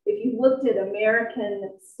era. If you looked at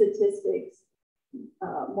American statistics,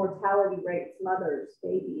 mortality rates, mothers,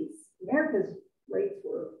 babies, America's rates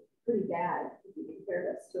were pretty bad if you compared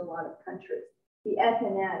us to a lot of countries. The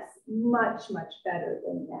FNS, much, much better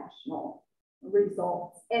than national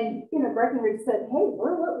results. And, Breckinridge said, hey,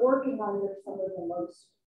 we're working under some of the most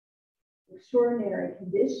extraordinary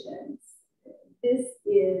conditions. This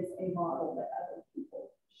is a model that other people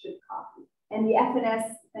should copy. And the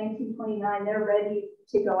FNS 1929, they're ready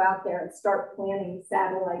to go out there and start planning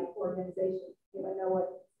satellite organizations. Do I know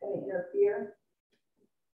what's going to interfere?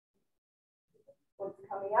 What's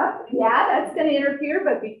coming up? Yeah, that's going to interfere.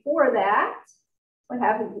 But before that, what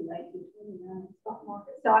happens in 1929?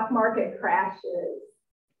 Stock market crashes.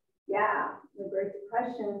 Yeah, the Great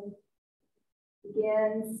Depression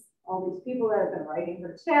begins. All these people that have been writing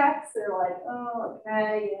her checks, they're like, oh,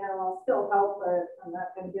 okay, you know, I'll still help, but I'm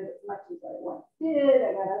not going to give as much as I once did.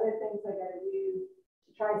 I got other things I got to do.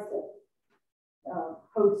 She tries to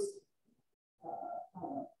host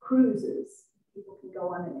cruises. People can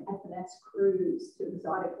go on an F&S cruise to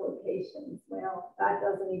exotic locations. Well, that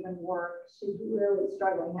doesn't even work. She's really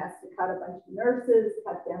struggling, has to cut a bunch of nurses,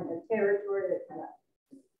 cut down their territory, to kind of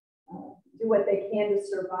do what they can to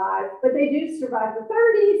survive. But they do survive the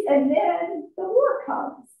 30s, and then the war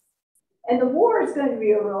comes. And the war is going to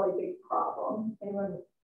be a really big problem. Anyone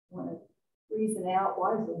want to reason out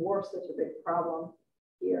why is the war such a big problem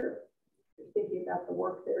here? You're thinking about the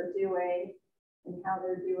work they're doing and how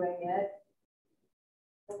they're doing it,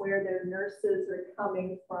 where their nurses are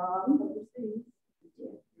coming from.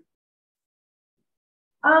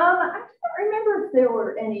 I don't remember if there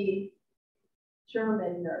were any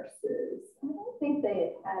German nurses. I don't think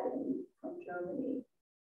they had any from Germany,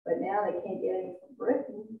 but now they can't get any from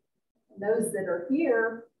Britain. And those that are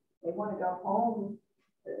here, they want to go home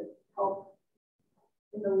to help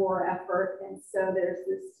in the war effort. And so there's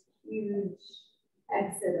this huge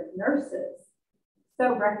exit of nurses.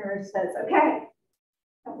 So Breckinridge says, okay,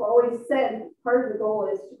 I've always said part of the goal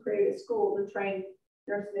is to create a school to train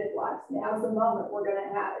nurse midwives. Now's the moment we're going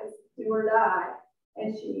to have it, do or die.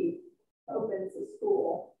 And she opens a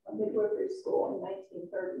school, a midwifery school in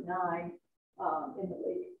 1939 in the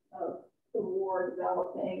wake of the war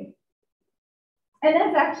developing. And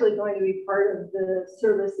that's actually going to be part of the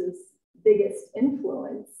service's biggest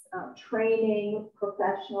influence, training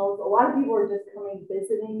professionals. A lot of people are just coming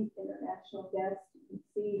visiting, international guests. You can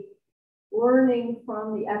see learning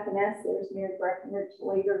from the F&S. There's Mary Breckinridge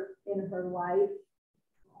later in her life,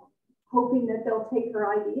 hoping that they'll take her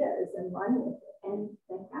ideas and run with it. And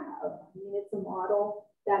they have. I mean, it's a model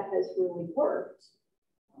that has really worked.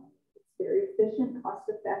 It's very efficient, cost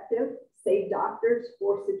effective, save doctors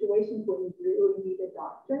for situations where you really need a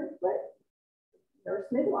doctor, but nurse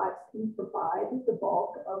midwives can provide the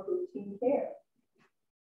bulk of routine care.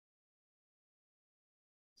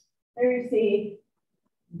 There you see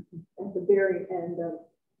at the very end of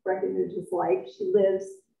Breckinridge's life, she was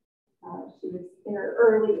in her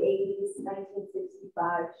early 80s,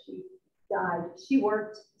 1965, she died. She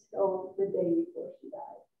worked till the day before she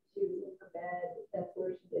died. She was in her bed. That's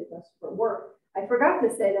where she did most of her work. I forgot to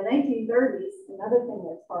say the 1930s, another thing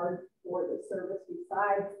that's hard for the service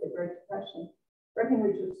besides the Great Depression,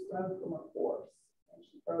 Breckinridge was thrown from her horse and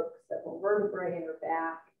she broke several vertebrae in her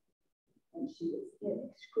back and she was in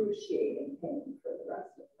excruciating pain for the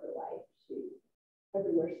rest of her life.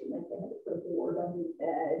 Everywhere she went, they had to put a board under the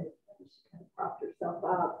bed and she kind of propped herself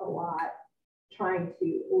up a lot, trying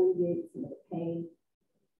to alleviate some of the pain.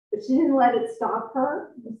 But she didn't let it stop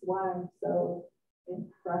her. That's why I'm so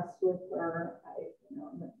impressed with her.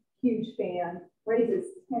 I'm a huge fan. Raises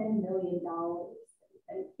 $10 million,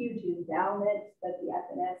 a huge endowment that the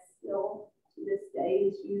F&S still to this day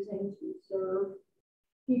is using to serve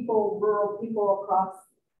people, rural people across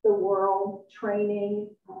the world, training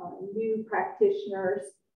new practitioners.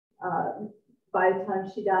 By the time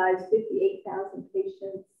she dies, 58,000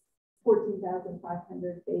 patients,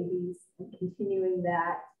 14,500 babies, and continuing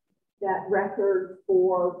that record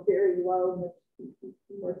for very low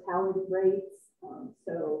mortality rates.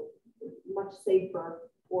 So much safer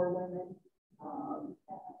for women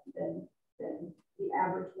than the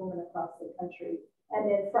average woman across the country. And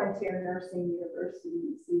then Frontier Nursing University,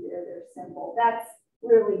 you see there, their symbol. That's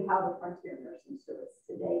really how the Frontier Nursing Service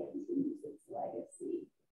today continues its legacy.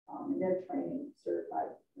 And they're training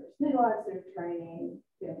certified nurse midwives, they're training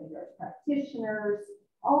family nurse practitioners,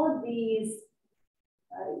 all of these,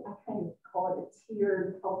 I kind of call it a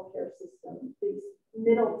tiered healthcare system, these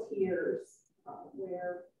middle tiers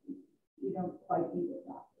where you don't quite need a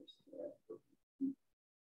doctor's care.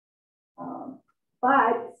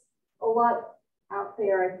 But a lot out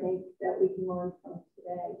there, I think, that we can learn from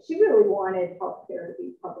today. She really wanted healthcare to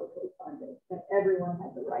be publicly funded, that everyone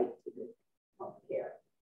had the right to get healthcare.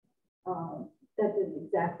 That didn't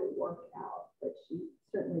exactly work out, but she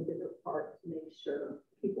certainly did her part to make sure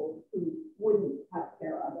people who wouldn't have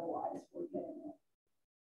care otherwise were getting it.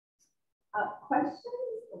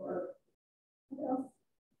 Questions or what else?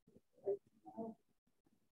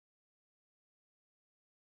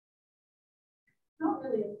 not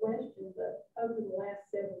really a question, but over the last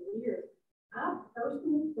several years, I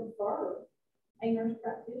personally prefer a nurse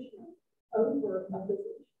practitioner over a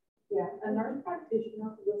physician. Yeah. A nurse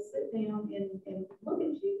practitioner will sit down and look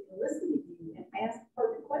at you and listen to you and ask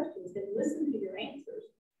pertinent questions and listen to your answers.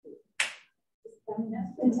 I mean,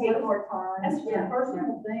 And take more time. that's just a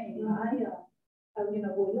personal thing. Well,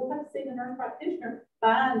 you'll have to see the nurse practitioner.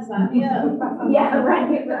 Fine, sign me up. Yeah,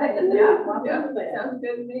 right. Yeah. Sounds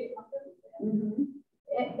good to me. Mm-hmm.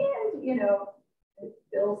 And, it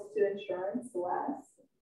bills to insurance less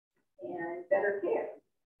and better care.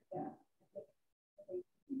 Yeah. I think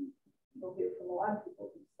you'll hear from a lot of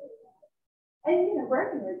people who say that. And,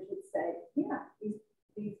 Breckinridge would say, yeah,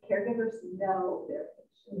 these caregivers know their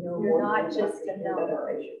patient. You're not just a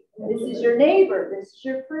number. This is your neighbor. This is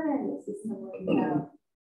your friend. This is someone you know.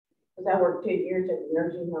 Because I worked 10 years at the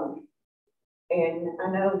nursing home. And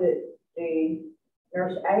I know that the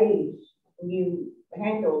nurse aides, when you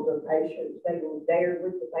handle the patients, they were there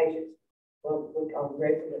with the patients. Well, we call them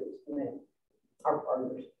residents and then our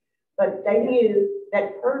partners. But they knew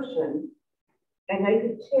that person, and they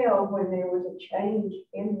could tell when there was a change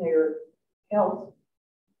in their health.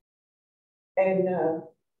 And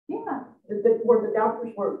where the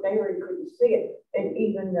doctors weren't there and couldn't see it, and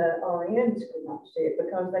even the RNs could not see it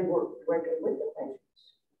because they worked directly with the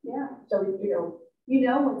patients. Yeah. So, you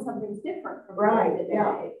know when something's different from right, day to day.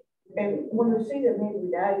 Yeah. And when you see them every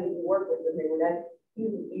day and you work with them every day,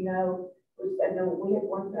 I know we had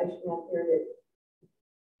one patient out there that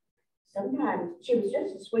sometimes she was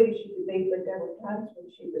just as sweet as she could be, but there were times when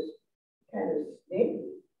she was kind of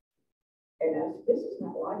snippy. And I said, this is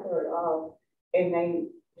not like her at all. And they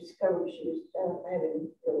discovered she was having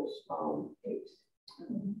little small tics.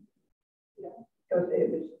 Yeah. Because it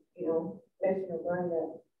was, messing her brain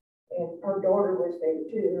up. And her daughter was there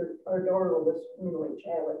too. Her daughter was mentally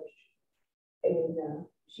challenged. And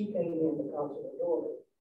she came in because of her daughter.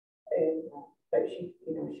 And, but she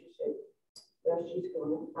said,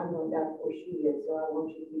 well, I'm going to die before she is, so I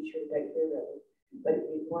want you to be sure to take care of her. But it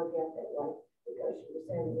didn't work out that way because she was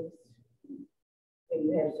having this. And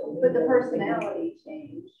you have so many. But the personality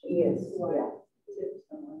changed. Yes. Yeah. To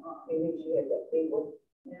someone else. And then she had that big one.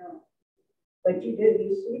 Yeah. But you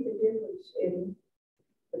see the difference in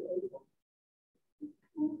the people.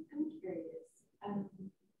 I'm curious.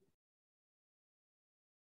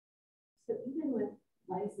 So even with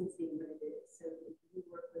licensing, what it is, so if you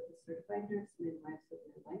work with a certified nurse midwife, so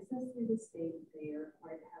they're licensed through the state, they are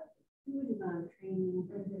required to have a huge amount of training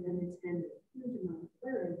and attend a huge amount of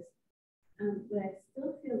births. But I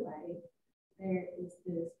still feel like there is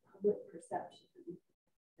this public perception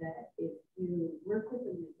that if you work with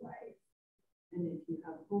a midwife and if you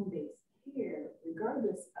have home-based care,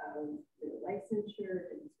 regardless of the licensure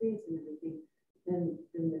and experience and everything, then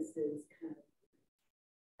this is kind of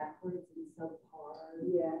backwards and subpar.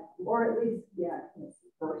 Yeah, or at least, it's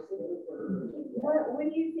versus. What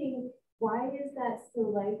do you think? Why is that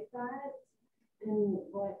still like that? And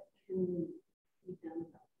what can be done about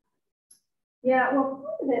it? Yeah, well,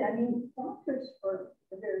 part of it, doctors for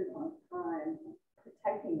a very long time,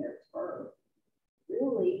 protecting their turf,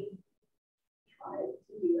 really tried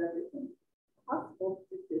to do everything possible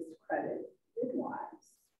to discredit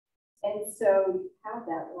midwives. And so you have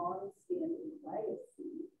that long-standing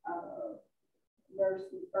legacy of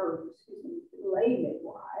lay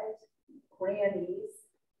midwives, grannies,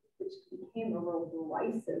 which became a real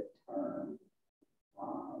derisive term,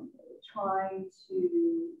 trying to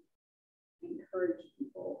encourage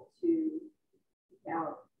people to seek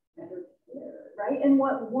out better care, right? And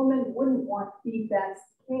what woman wouldn't want the best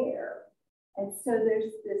care? And so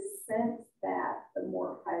there's this sense that the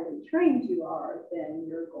more highly trained you are, then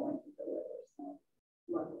you're going to deliver some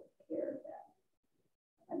level of care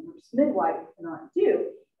that a nurse midwife cannot do.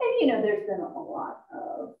 And, there's been a lot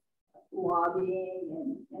of lobbying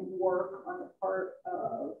and work on the part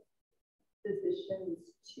of physicians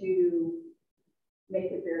to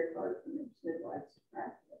make it very hard for nurse midwives to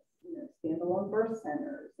practice, standalone birth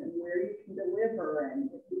centers and where you can deliver and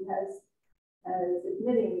who has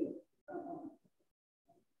admitting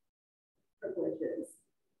privileges.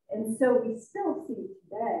 And so we still see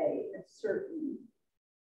today a certain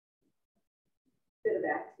bit of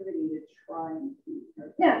activity to try and keep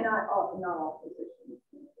nurses. Yeah, not all physicians.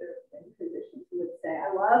 There have been physicians who would say,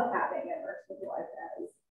 I love having a nurse midwife as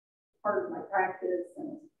part of my practice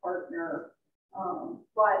and as a partner.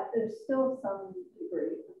 But there's still some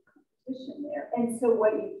degree of competition there. And so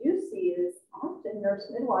what you do see is often nurse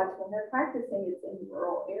midwives, when they're practicing, it's in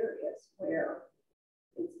rural areas where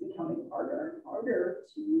it's becoming harder and harder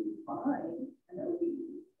to find an OB.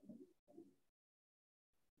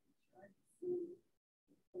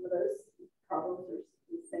 some of those problems are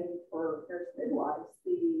the same for nurse midwives.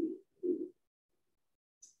 The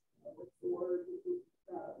what's the word?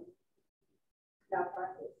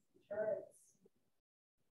 Malpractice insurance.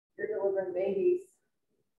 You're delivering babies.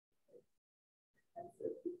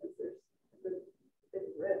 Expensive because there's a big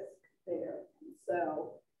risk there. And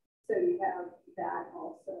so you have that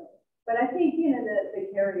also. But I think, you know,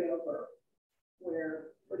 the carryover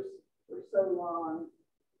where for so long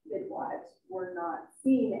midwives were not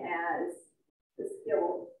seen as the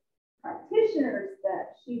skilled practitioners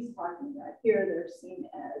that she's talking about here. They're seen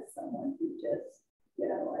as someone who just, you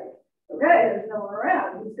know, like, okay, there's no one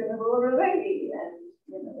around, who's going to deliver the baby? And,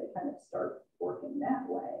 you know, they kind of start working that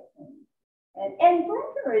way. And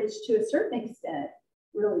Breckinridge, to a certain extent,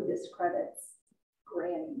 really discredits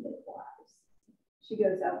granny midwives. She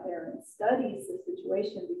goes out there and studies the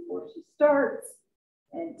situation before she starts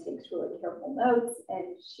and takes really careful notes.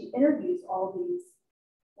 And she interviews all these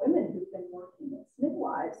women who've been working as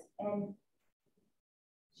midwives. And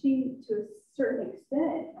she, to a certain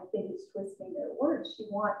extent, I think is twisting their words. She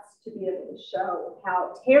wants to be able to show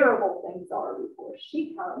how terrible things are before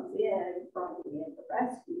she comes in from the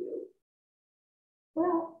rescue.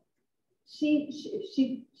 Well, she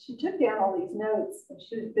took down all these notes, and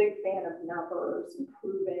she was a big fan of numbers,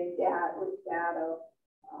 improving data with data,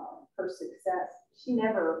 her success. She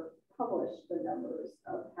never published the numbers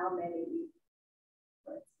of how many,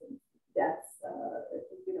 for instance, deaths,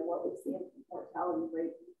 you know, what was the mortality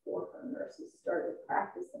rate before her nurses started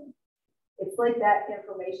practicing. It's like that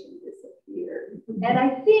information disappeared. And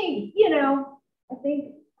I think, you know,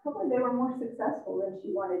 probably they were more successful than she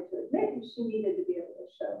wanted to admit, and she needed to be able to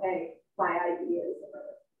show, hey, my ideas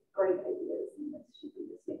are great ideas, and this should be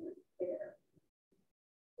the standard of care.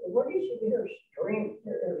 Where did she get her strength,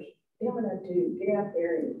 her stamina to get out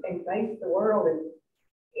there and face the world? And,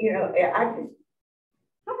 you know, I don't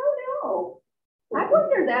know. I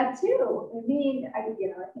wonder that too. I mean, I think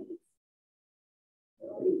it's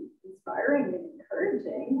really inspiring and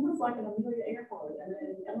encouraging. Almost like an Amelia Earhart and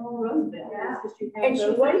then Eleanor Roosevelt. Yeah. And she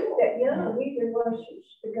wasn't that young either, was she?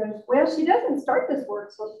 Because, well, she doesn't start this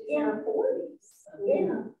work till she's in her 40s. So,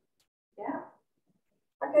 yeah.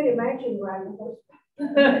 I could imagine riding horseback.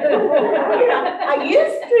 I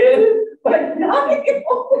used to, but not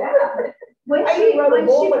anymore. Yeah. When she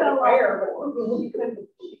fell off, she couldn't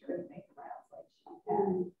make rounds like she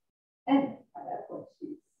had. And that's when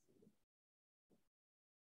she's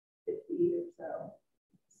 50 or so.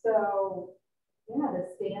 So yeah, the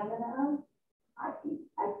stamina, I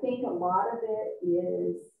think a lot of it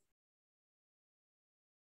is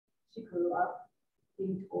she grew up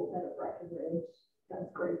being told that a Breckinridge does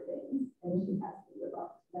great things and she has to live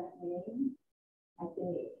up to that name. I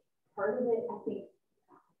think part of it, I think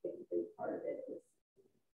a big part of it is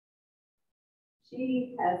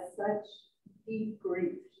she has such deep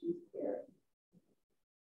grief she's carrying.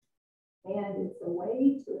 And it's a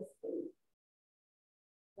way to escape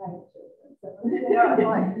grandchildren. So,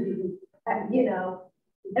 you know,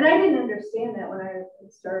 and I didn't understand that when I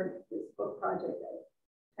started this book project.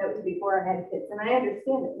 That was before I had kids, and I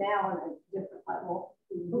understand it now on a different level.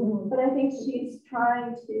 Mm-hmm. But I think she's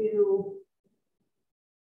trying to,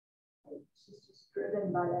 she's just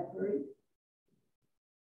driven by that grief.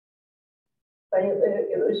 But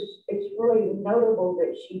it's really notable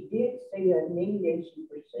that she did see a need and she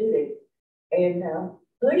pursued it and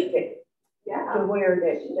pushed it to where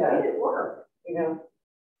that she made it work. You know,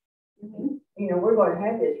 you know, we're going to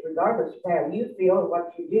have this regardless of how you feel or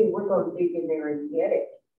what you do. We're going to dig in there and get it.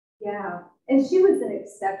 Yeah, and she was an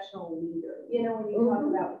exceptional leader. You know, when you talk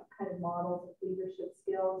about kind of models of leadership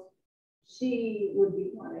skills, she would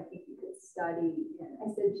be one I think you could study. And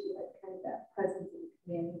I said she had kind of that presence of a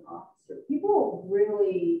commanding officer. People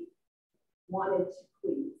really wanted to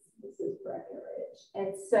please Mrs. Breckinridge.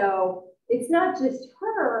 And so it's not just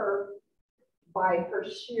her by her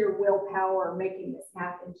sheer willpower making this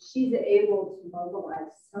happen. She's able to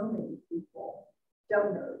mobilize so many people,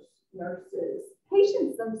 donors, nurses,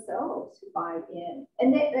 patients themselves who buy in.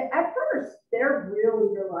 And at first, they're really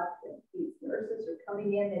reluctant. These nurses are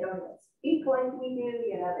coming in, they don't even speak like we do,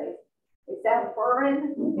 you know, they sound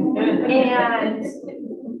foreign. And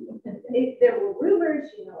there were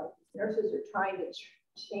rumors, you know, like these nurses are trying to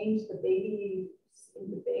change the baby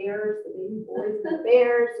into bears, the baby boys into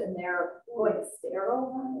bears, and they're going to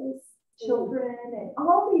sterilize children. And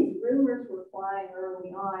all these rumors were flying early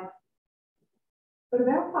on. But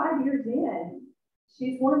about 5 years in,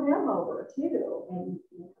 she's won them over too. And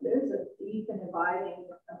there's a deep and abiding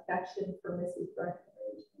affection for Mrs.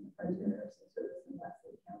 Breckinridge and the Frontier Nursing Service in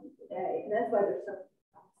Leslie County today. And that's why they're so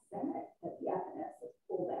upset that the FNS has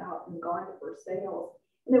pulled out and gone to for sales.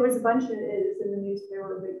 And there was a bunch of it was in the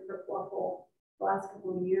newspaper, a big kerfluffle the last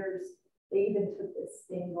couple of years. They even took this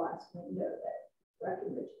stained glass window that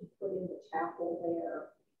Breckinridge had put in the chapel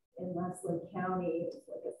there in Leslie County. It was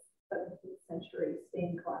like a 17th century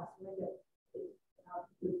stained glass window. They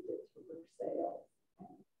moved it for sale.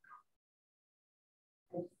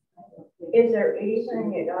 Is there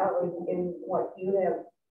anything at all in what you have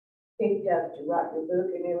picked up to write the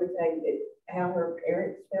book and everything that how her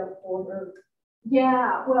parents felt for her?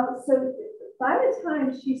 Yeah, well, so by the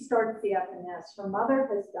time she started the FNS, her mother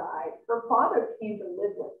has died. Her father came to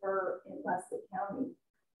live with her in Leslie County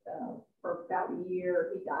for about a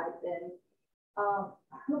year. He died then.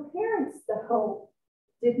 Her parents, though,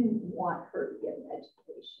 didn't want her to get an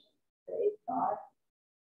education. They thought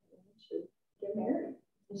she should get married.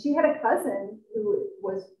 And she had a cousin who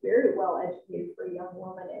was very well educated for a young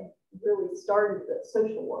woman and really started the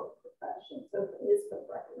social work profession. So is from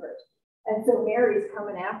Breckinridge. And so Mary's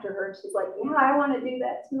coming after her, and she's like, "Yeah, I want to do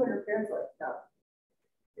that too." And her parents are like, "No,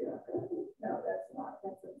 you're not gonna do. No,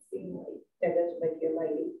 that's unseemly. That doesn't make you a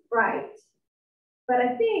lady." Right. But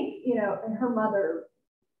I think, and her mother,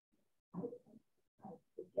 I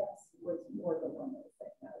guess, was more the one that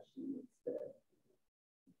said, "No, she needs to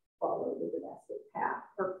follow the domestic path."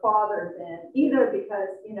 Her father then, either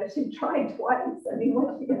because, she tried twice. I mean,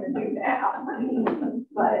 what's she going to do now?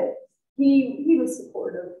 But he was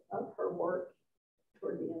supportive of her work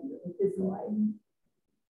toward the end of his life.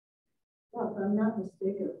 Well, if I'm not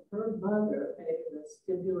mistaken, her mother had a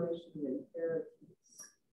stipulation of inheritance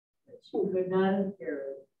that she could not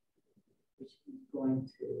inherit, but she was going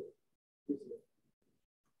to use it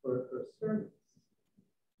for her service.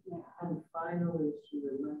 Yeah. And finally, she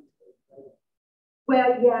relented.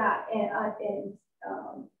 Well, yeah, and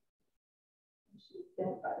she's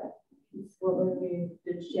dead by that. Well, I mean,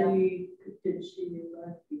 did she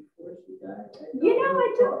elect before she died?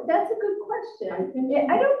 That's a good question.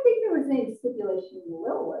 I don't think there was any stipulation in the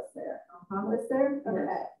will, was there? Was there? Yes.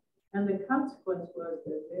 Okay. And the consequence was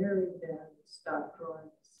that Mary then stopped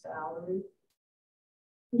drawing salary.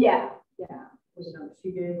 Yeah.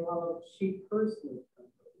 She personally.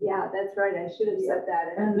 Yeah, that's right. I should have said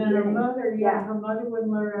that. And then her mother, her mother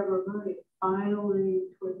wouldn't let her have her money. Finally,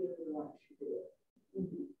 toward the end of life, she did it.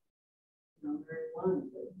 Mm-hmm. Very one,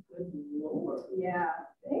 but good Lord. Yeah.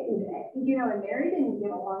 And Mary didn't get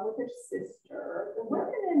along with her sister. The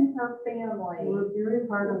women in her family were very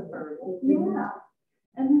hard on her. Yeah.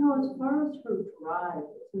 And as far as her drive,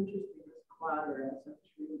 it's interesting. This Clotter, as I'm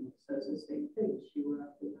treating it, says the same thing. She went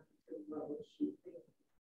up to what was she thinking?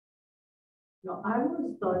 I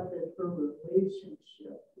always thought that her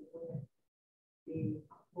relationship with the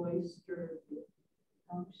cloistered,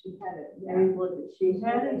 she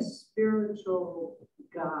had a spiritual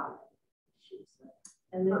guide, she said.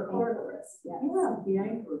 And they the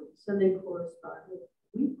anchorists, and they corresponded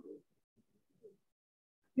weekly.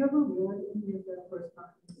 You ever read any of that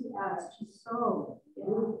correspondence? Yeah. It's just so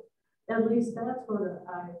beautiful. At least that's what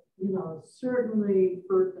I, certainly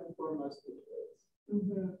first and foremost the kids.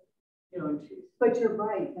 Mm-hmm. And but you're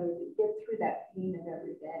right, to get through that pain of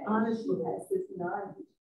every day. Honestly, she has this nun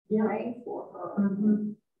praying for her.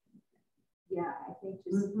 Mm-hmm. Yeah, I think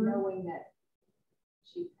just knowing that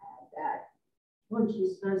she had that. Well, she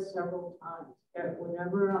says several times that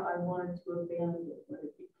whenever I wanted to abandon it, when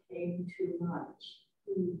it became too much,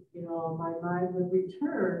 my mind would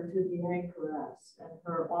return to the anchoress and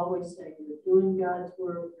her always saying, "You're doing God's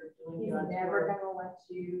work, you're doing God's work. He's never going to let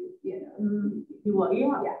you, You will,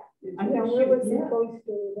 yeah. I know where was the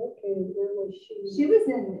cloister located? Where was she? She was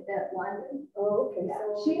in London. Oh, okay. Yeah.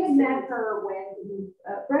 So she had met her when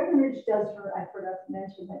Breckinridge does her. I forgot to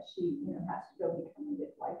mention that she, has to go become a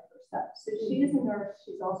midwife herself. So she is a nurse.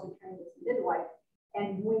 She's also trained as a midwife.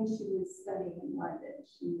 And when she was studying in London,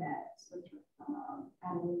 she met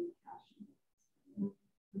Adeline Cashman.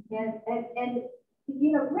 And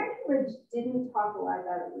Breckinridge didn't talk a lot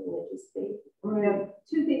about religious faith.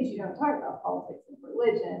 Two things you don't talk about: politics and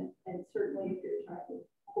religion. And certainly, if you're trying to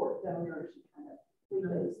court donors, you kind of leave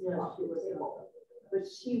those off the table. But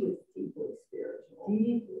she was deeply spiritual.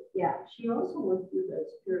 Deeply. Yeah. She also went through that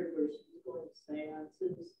period where she was going to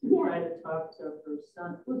seances to try to talk to her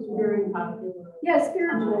son. It was very popular. Yeah,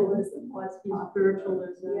 spiritualism was popular.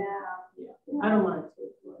 Spiritualism. Yeah. I don't want to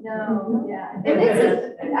take it. No, yeah. And this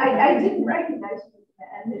is, I didn't recognize you.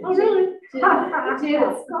 Oh, really?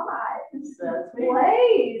 Janet Scott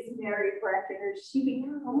plays Mary Breckinridge. She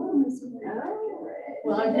becomes Mary Breckinridge.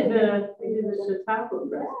 Well, I did a Chautauqua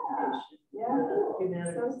presentation. Yeah.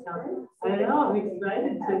 I know, I'm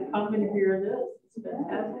excited to come and hear this. It's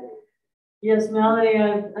fantastic. Yes, Melanie,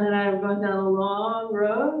 and I've gone down a long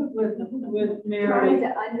road with Mary. Trying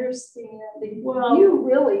to understand Well, you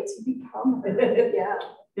really to become her. Yeah.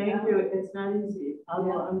 Thank you. It's not easy.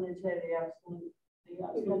 Although I'm going to tell you the absolute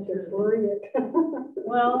truth.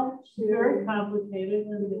 Well, she's very complicated,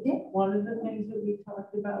 and one of the things that we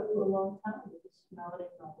talked about for a long time was Melanie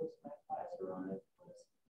Goan was my advisor on it.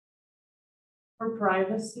 Her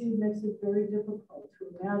privacy makes it very difficult to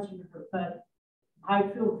imagine her, but I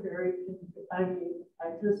feel very, I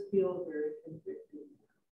just feel very convicted.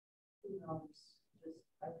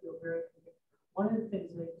 I feel very convicted. One of the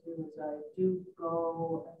things I do is I do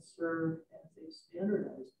go and serve as a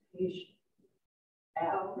standardized patient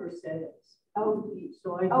at Mercedes. Oh, so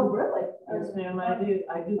I do. Oh, really? Yes, ma'am. I do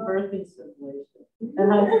birthing simulation,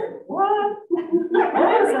 and I said, "What?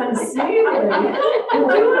 That is unseemly. Did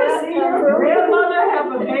you see your grandmother have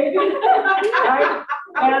a baby?" Right?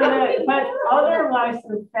 And but otherwise,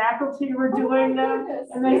 the faculty were doing them,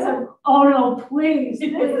 and they said, "Oh no, please,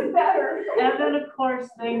 this is better." And then, of course,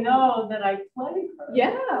 they know that I play her.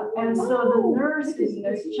 Yeah. And so the nurses,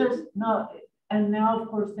 it's just not. And now, of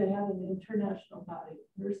course, they have an international body.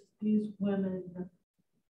 These women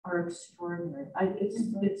are extraordinary.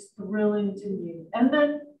 It's thrilling to me. And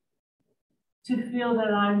then to feel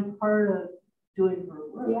that I'm part of doing her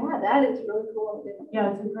work. Yeah, that is really cool.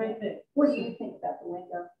 Yeah, it's a great thing. What do you think about the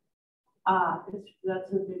window?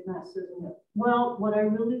 That's a big mess, isn't it? Well, what I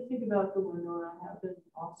really think about the window, and I have been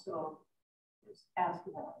also asked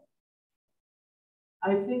about it.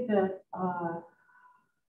 I think that,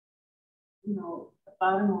 the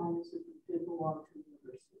bottom line is that it did belong to the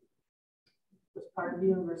university. It was part of the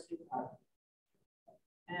university project.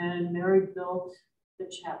 And Mary built the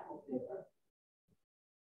chapel there.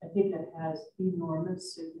 I think it has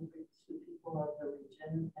enormous significance to people of the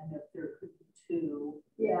region, and if there could be two,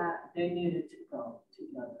 they needed to go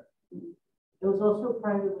together. It was also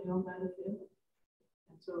privately owned by the family,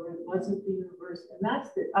 and so it wasn't the university. And that's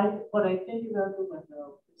what I think about the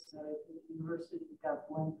window is that I think the university got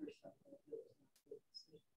blamed for something.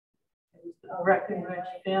 It was the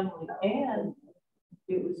Breckinridge family, and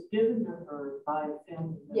it was given to her by a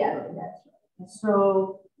family member. Yeah, that's right. And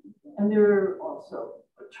so, and there are also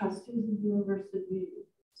trustees of the university.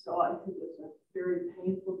 So I think it was a very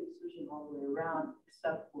painful decision all the way around,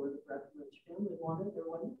 except for the Breckinridge family wanted their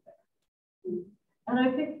one there. And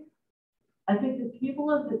I think the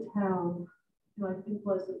people of the town, I think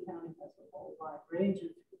Leslie County has a whole wide range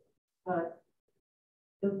of people, but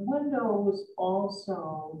the window was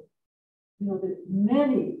also, that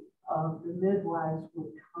many of the midwives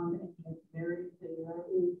would come and get married there,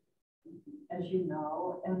 as you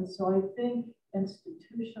know. And so I think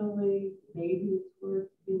institutionally, maybe it's where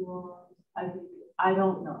it belongs. I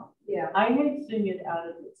don't know. Yeah. I hate seeing it out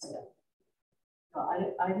of its set.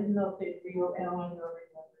 I didn't know if they'd reopen or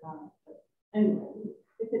not. But anyway.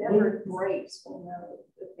 If it ever breaks, we'll know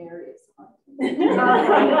that Mary is haunted.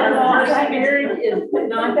 Mary is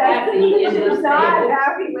not happy in this. Not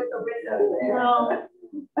happy with the window there. Well,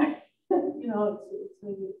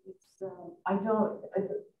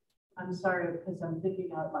 I'm sorry because I'm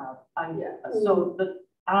thinking out loud. So, but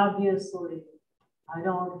obviously, I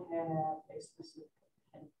don't have a specific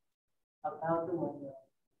opinion about the window.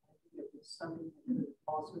 I think it was something that could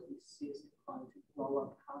also be seized upon to blow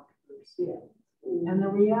up controversy. Yeah. And the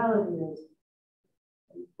reality is,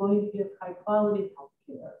 I'm going to give high quality health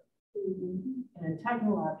care in a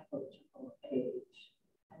technological age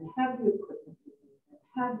and have the equipment and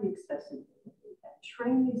have the accessibility and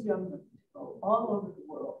train these young women to go all over the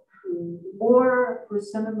world. Or for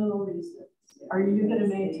sentimental reasons, are you going to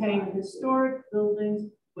maintain historic buildings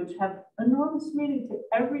which have enormous meaning to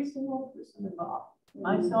every single person involved?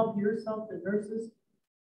 Myself, yourself, the nurses,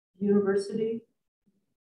 university.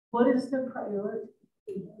 What is the priority?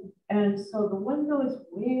 And so the window is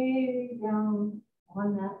way down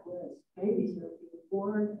on that list. Babies are being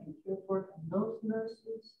born and cared for, and those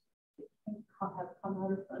nurses that have come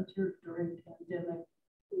out of Frontier during the pandemic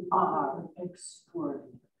are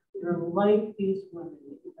extraordinary. They're like these women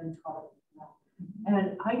that you've been talking about.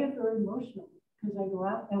 And I get very emotional because I go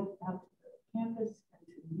out to the campus and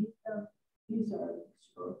to meet them. These are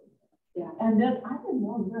extraordinary. Yeah. And then I didn't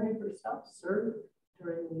know Mary herself served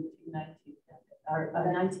during the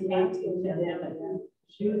 1918 pandemic.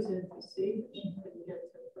 She was in D.C., but she couldn't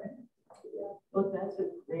get to France. Well, that's a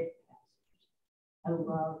great passage. I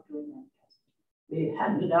love doing that passage. We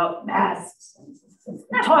handed out masks,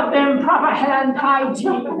 taught them proper hand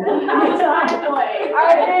hygiene. Exactly.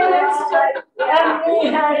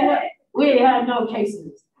 And we had no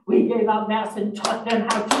cases. We gave out masks and taught them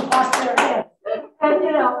how to wash their hands. And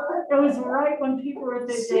it was right when people were at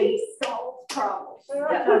their days. problems.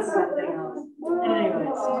 That's something else. Anyway,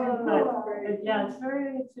 but yeah,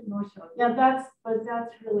 it's emotional. Yeah, that's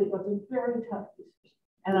really was a very tough decision.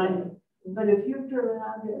 And but if you've driven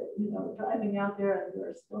out there, driving out there and there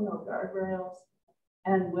are still no guardrails,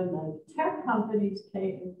 and when the tech companies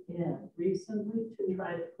came in recently to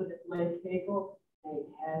try to put in lay cable, they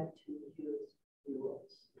had to use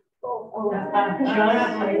fuels. Just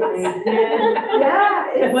like they did.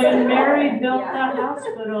 Yeah. When Mary built the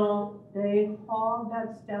hospital, they hauled that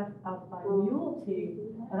stuff up by mule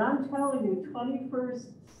team. And I'm telling you,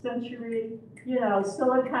 21st century,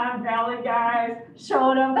 Silicon Valley guys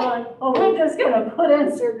showing up like, oh, we're just gonna put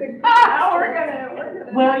in circuit. We're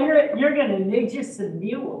gonna. Well, you're gonna need you some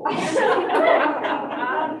mules. It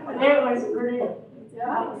was great.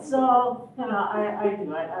 Yeah. So, I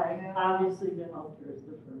obviously the healthcare is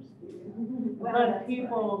the first thing. But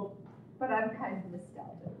people. But I'm kind of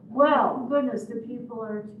nostalgic. Well, goodness, the people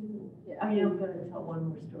are too. Yeah. I mean, I'm going to tell one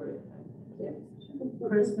more story. Yeah.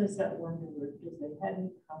 Christmas at Wonderwood, because they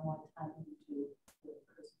hadn't come one time to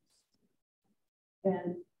Christmas. And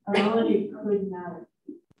Melanie could not,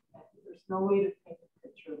 there's no way to paint a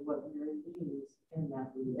picture of what Mary means in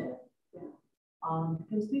that movie. Yeah.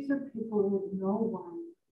 Because these are people who no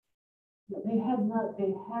one, they had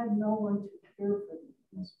no one to care for them.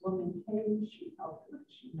 This woman came, she helped them,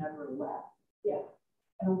 she never left. Yeah.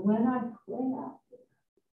 And when I play out there,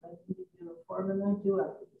 I do uniform and I do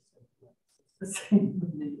after it's the same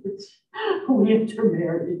image. We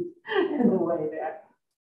intermarried in the way back.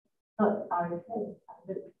 But I had people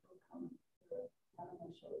come on my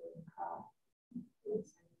shoulder and cry.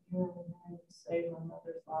 It's Mary saved my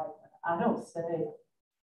mother's life. I don't say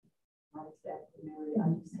not exactly Mary, I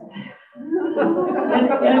just say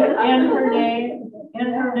in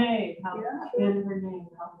her name, how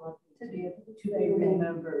lucky to be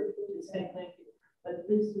remembered, to say thank you. But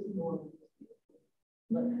this is more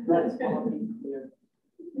than let's all be clear.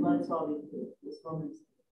 Let's all be clear. This woman's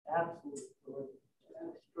absolutely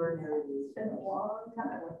extraordinary. It's been a long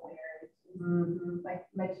time with Mary.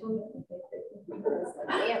 My children think that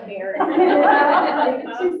Aunt Mary.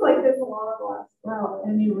 She's like this a lot of us. Well,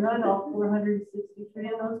 and you run all 463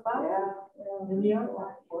 of those boxes in the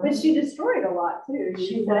artwork. But she destroyed a lot too.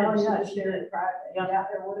 She did. Yeah,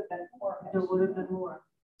 there would have been more. There would have been more.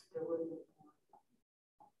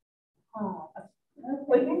 Oh.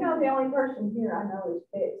 Well, the only person here I know is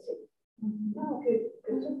Betsy. No, could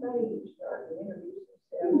somebody start to introduce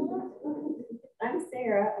themselves? I'm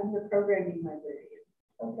Sarah. I'm the programming librarian.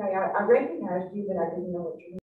 Okay, I recognized you, but I didn't know what your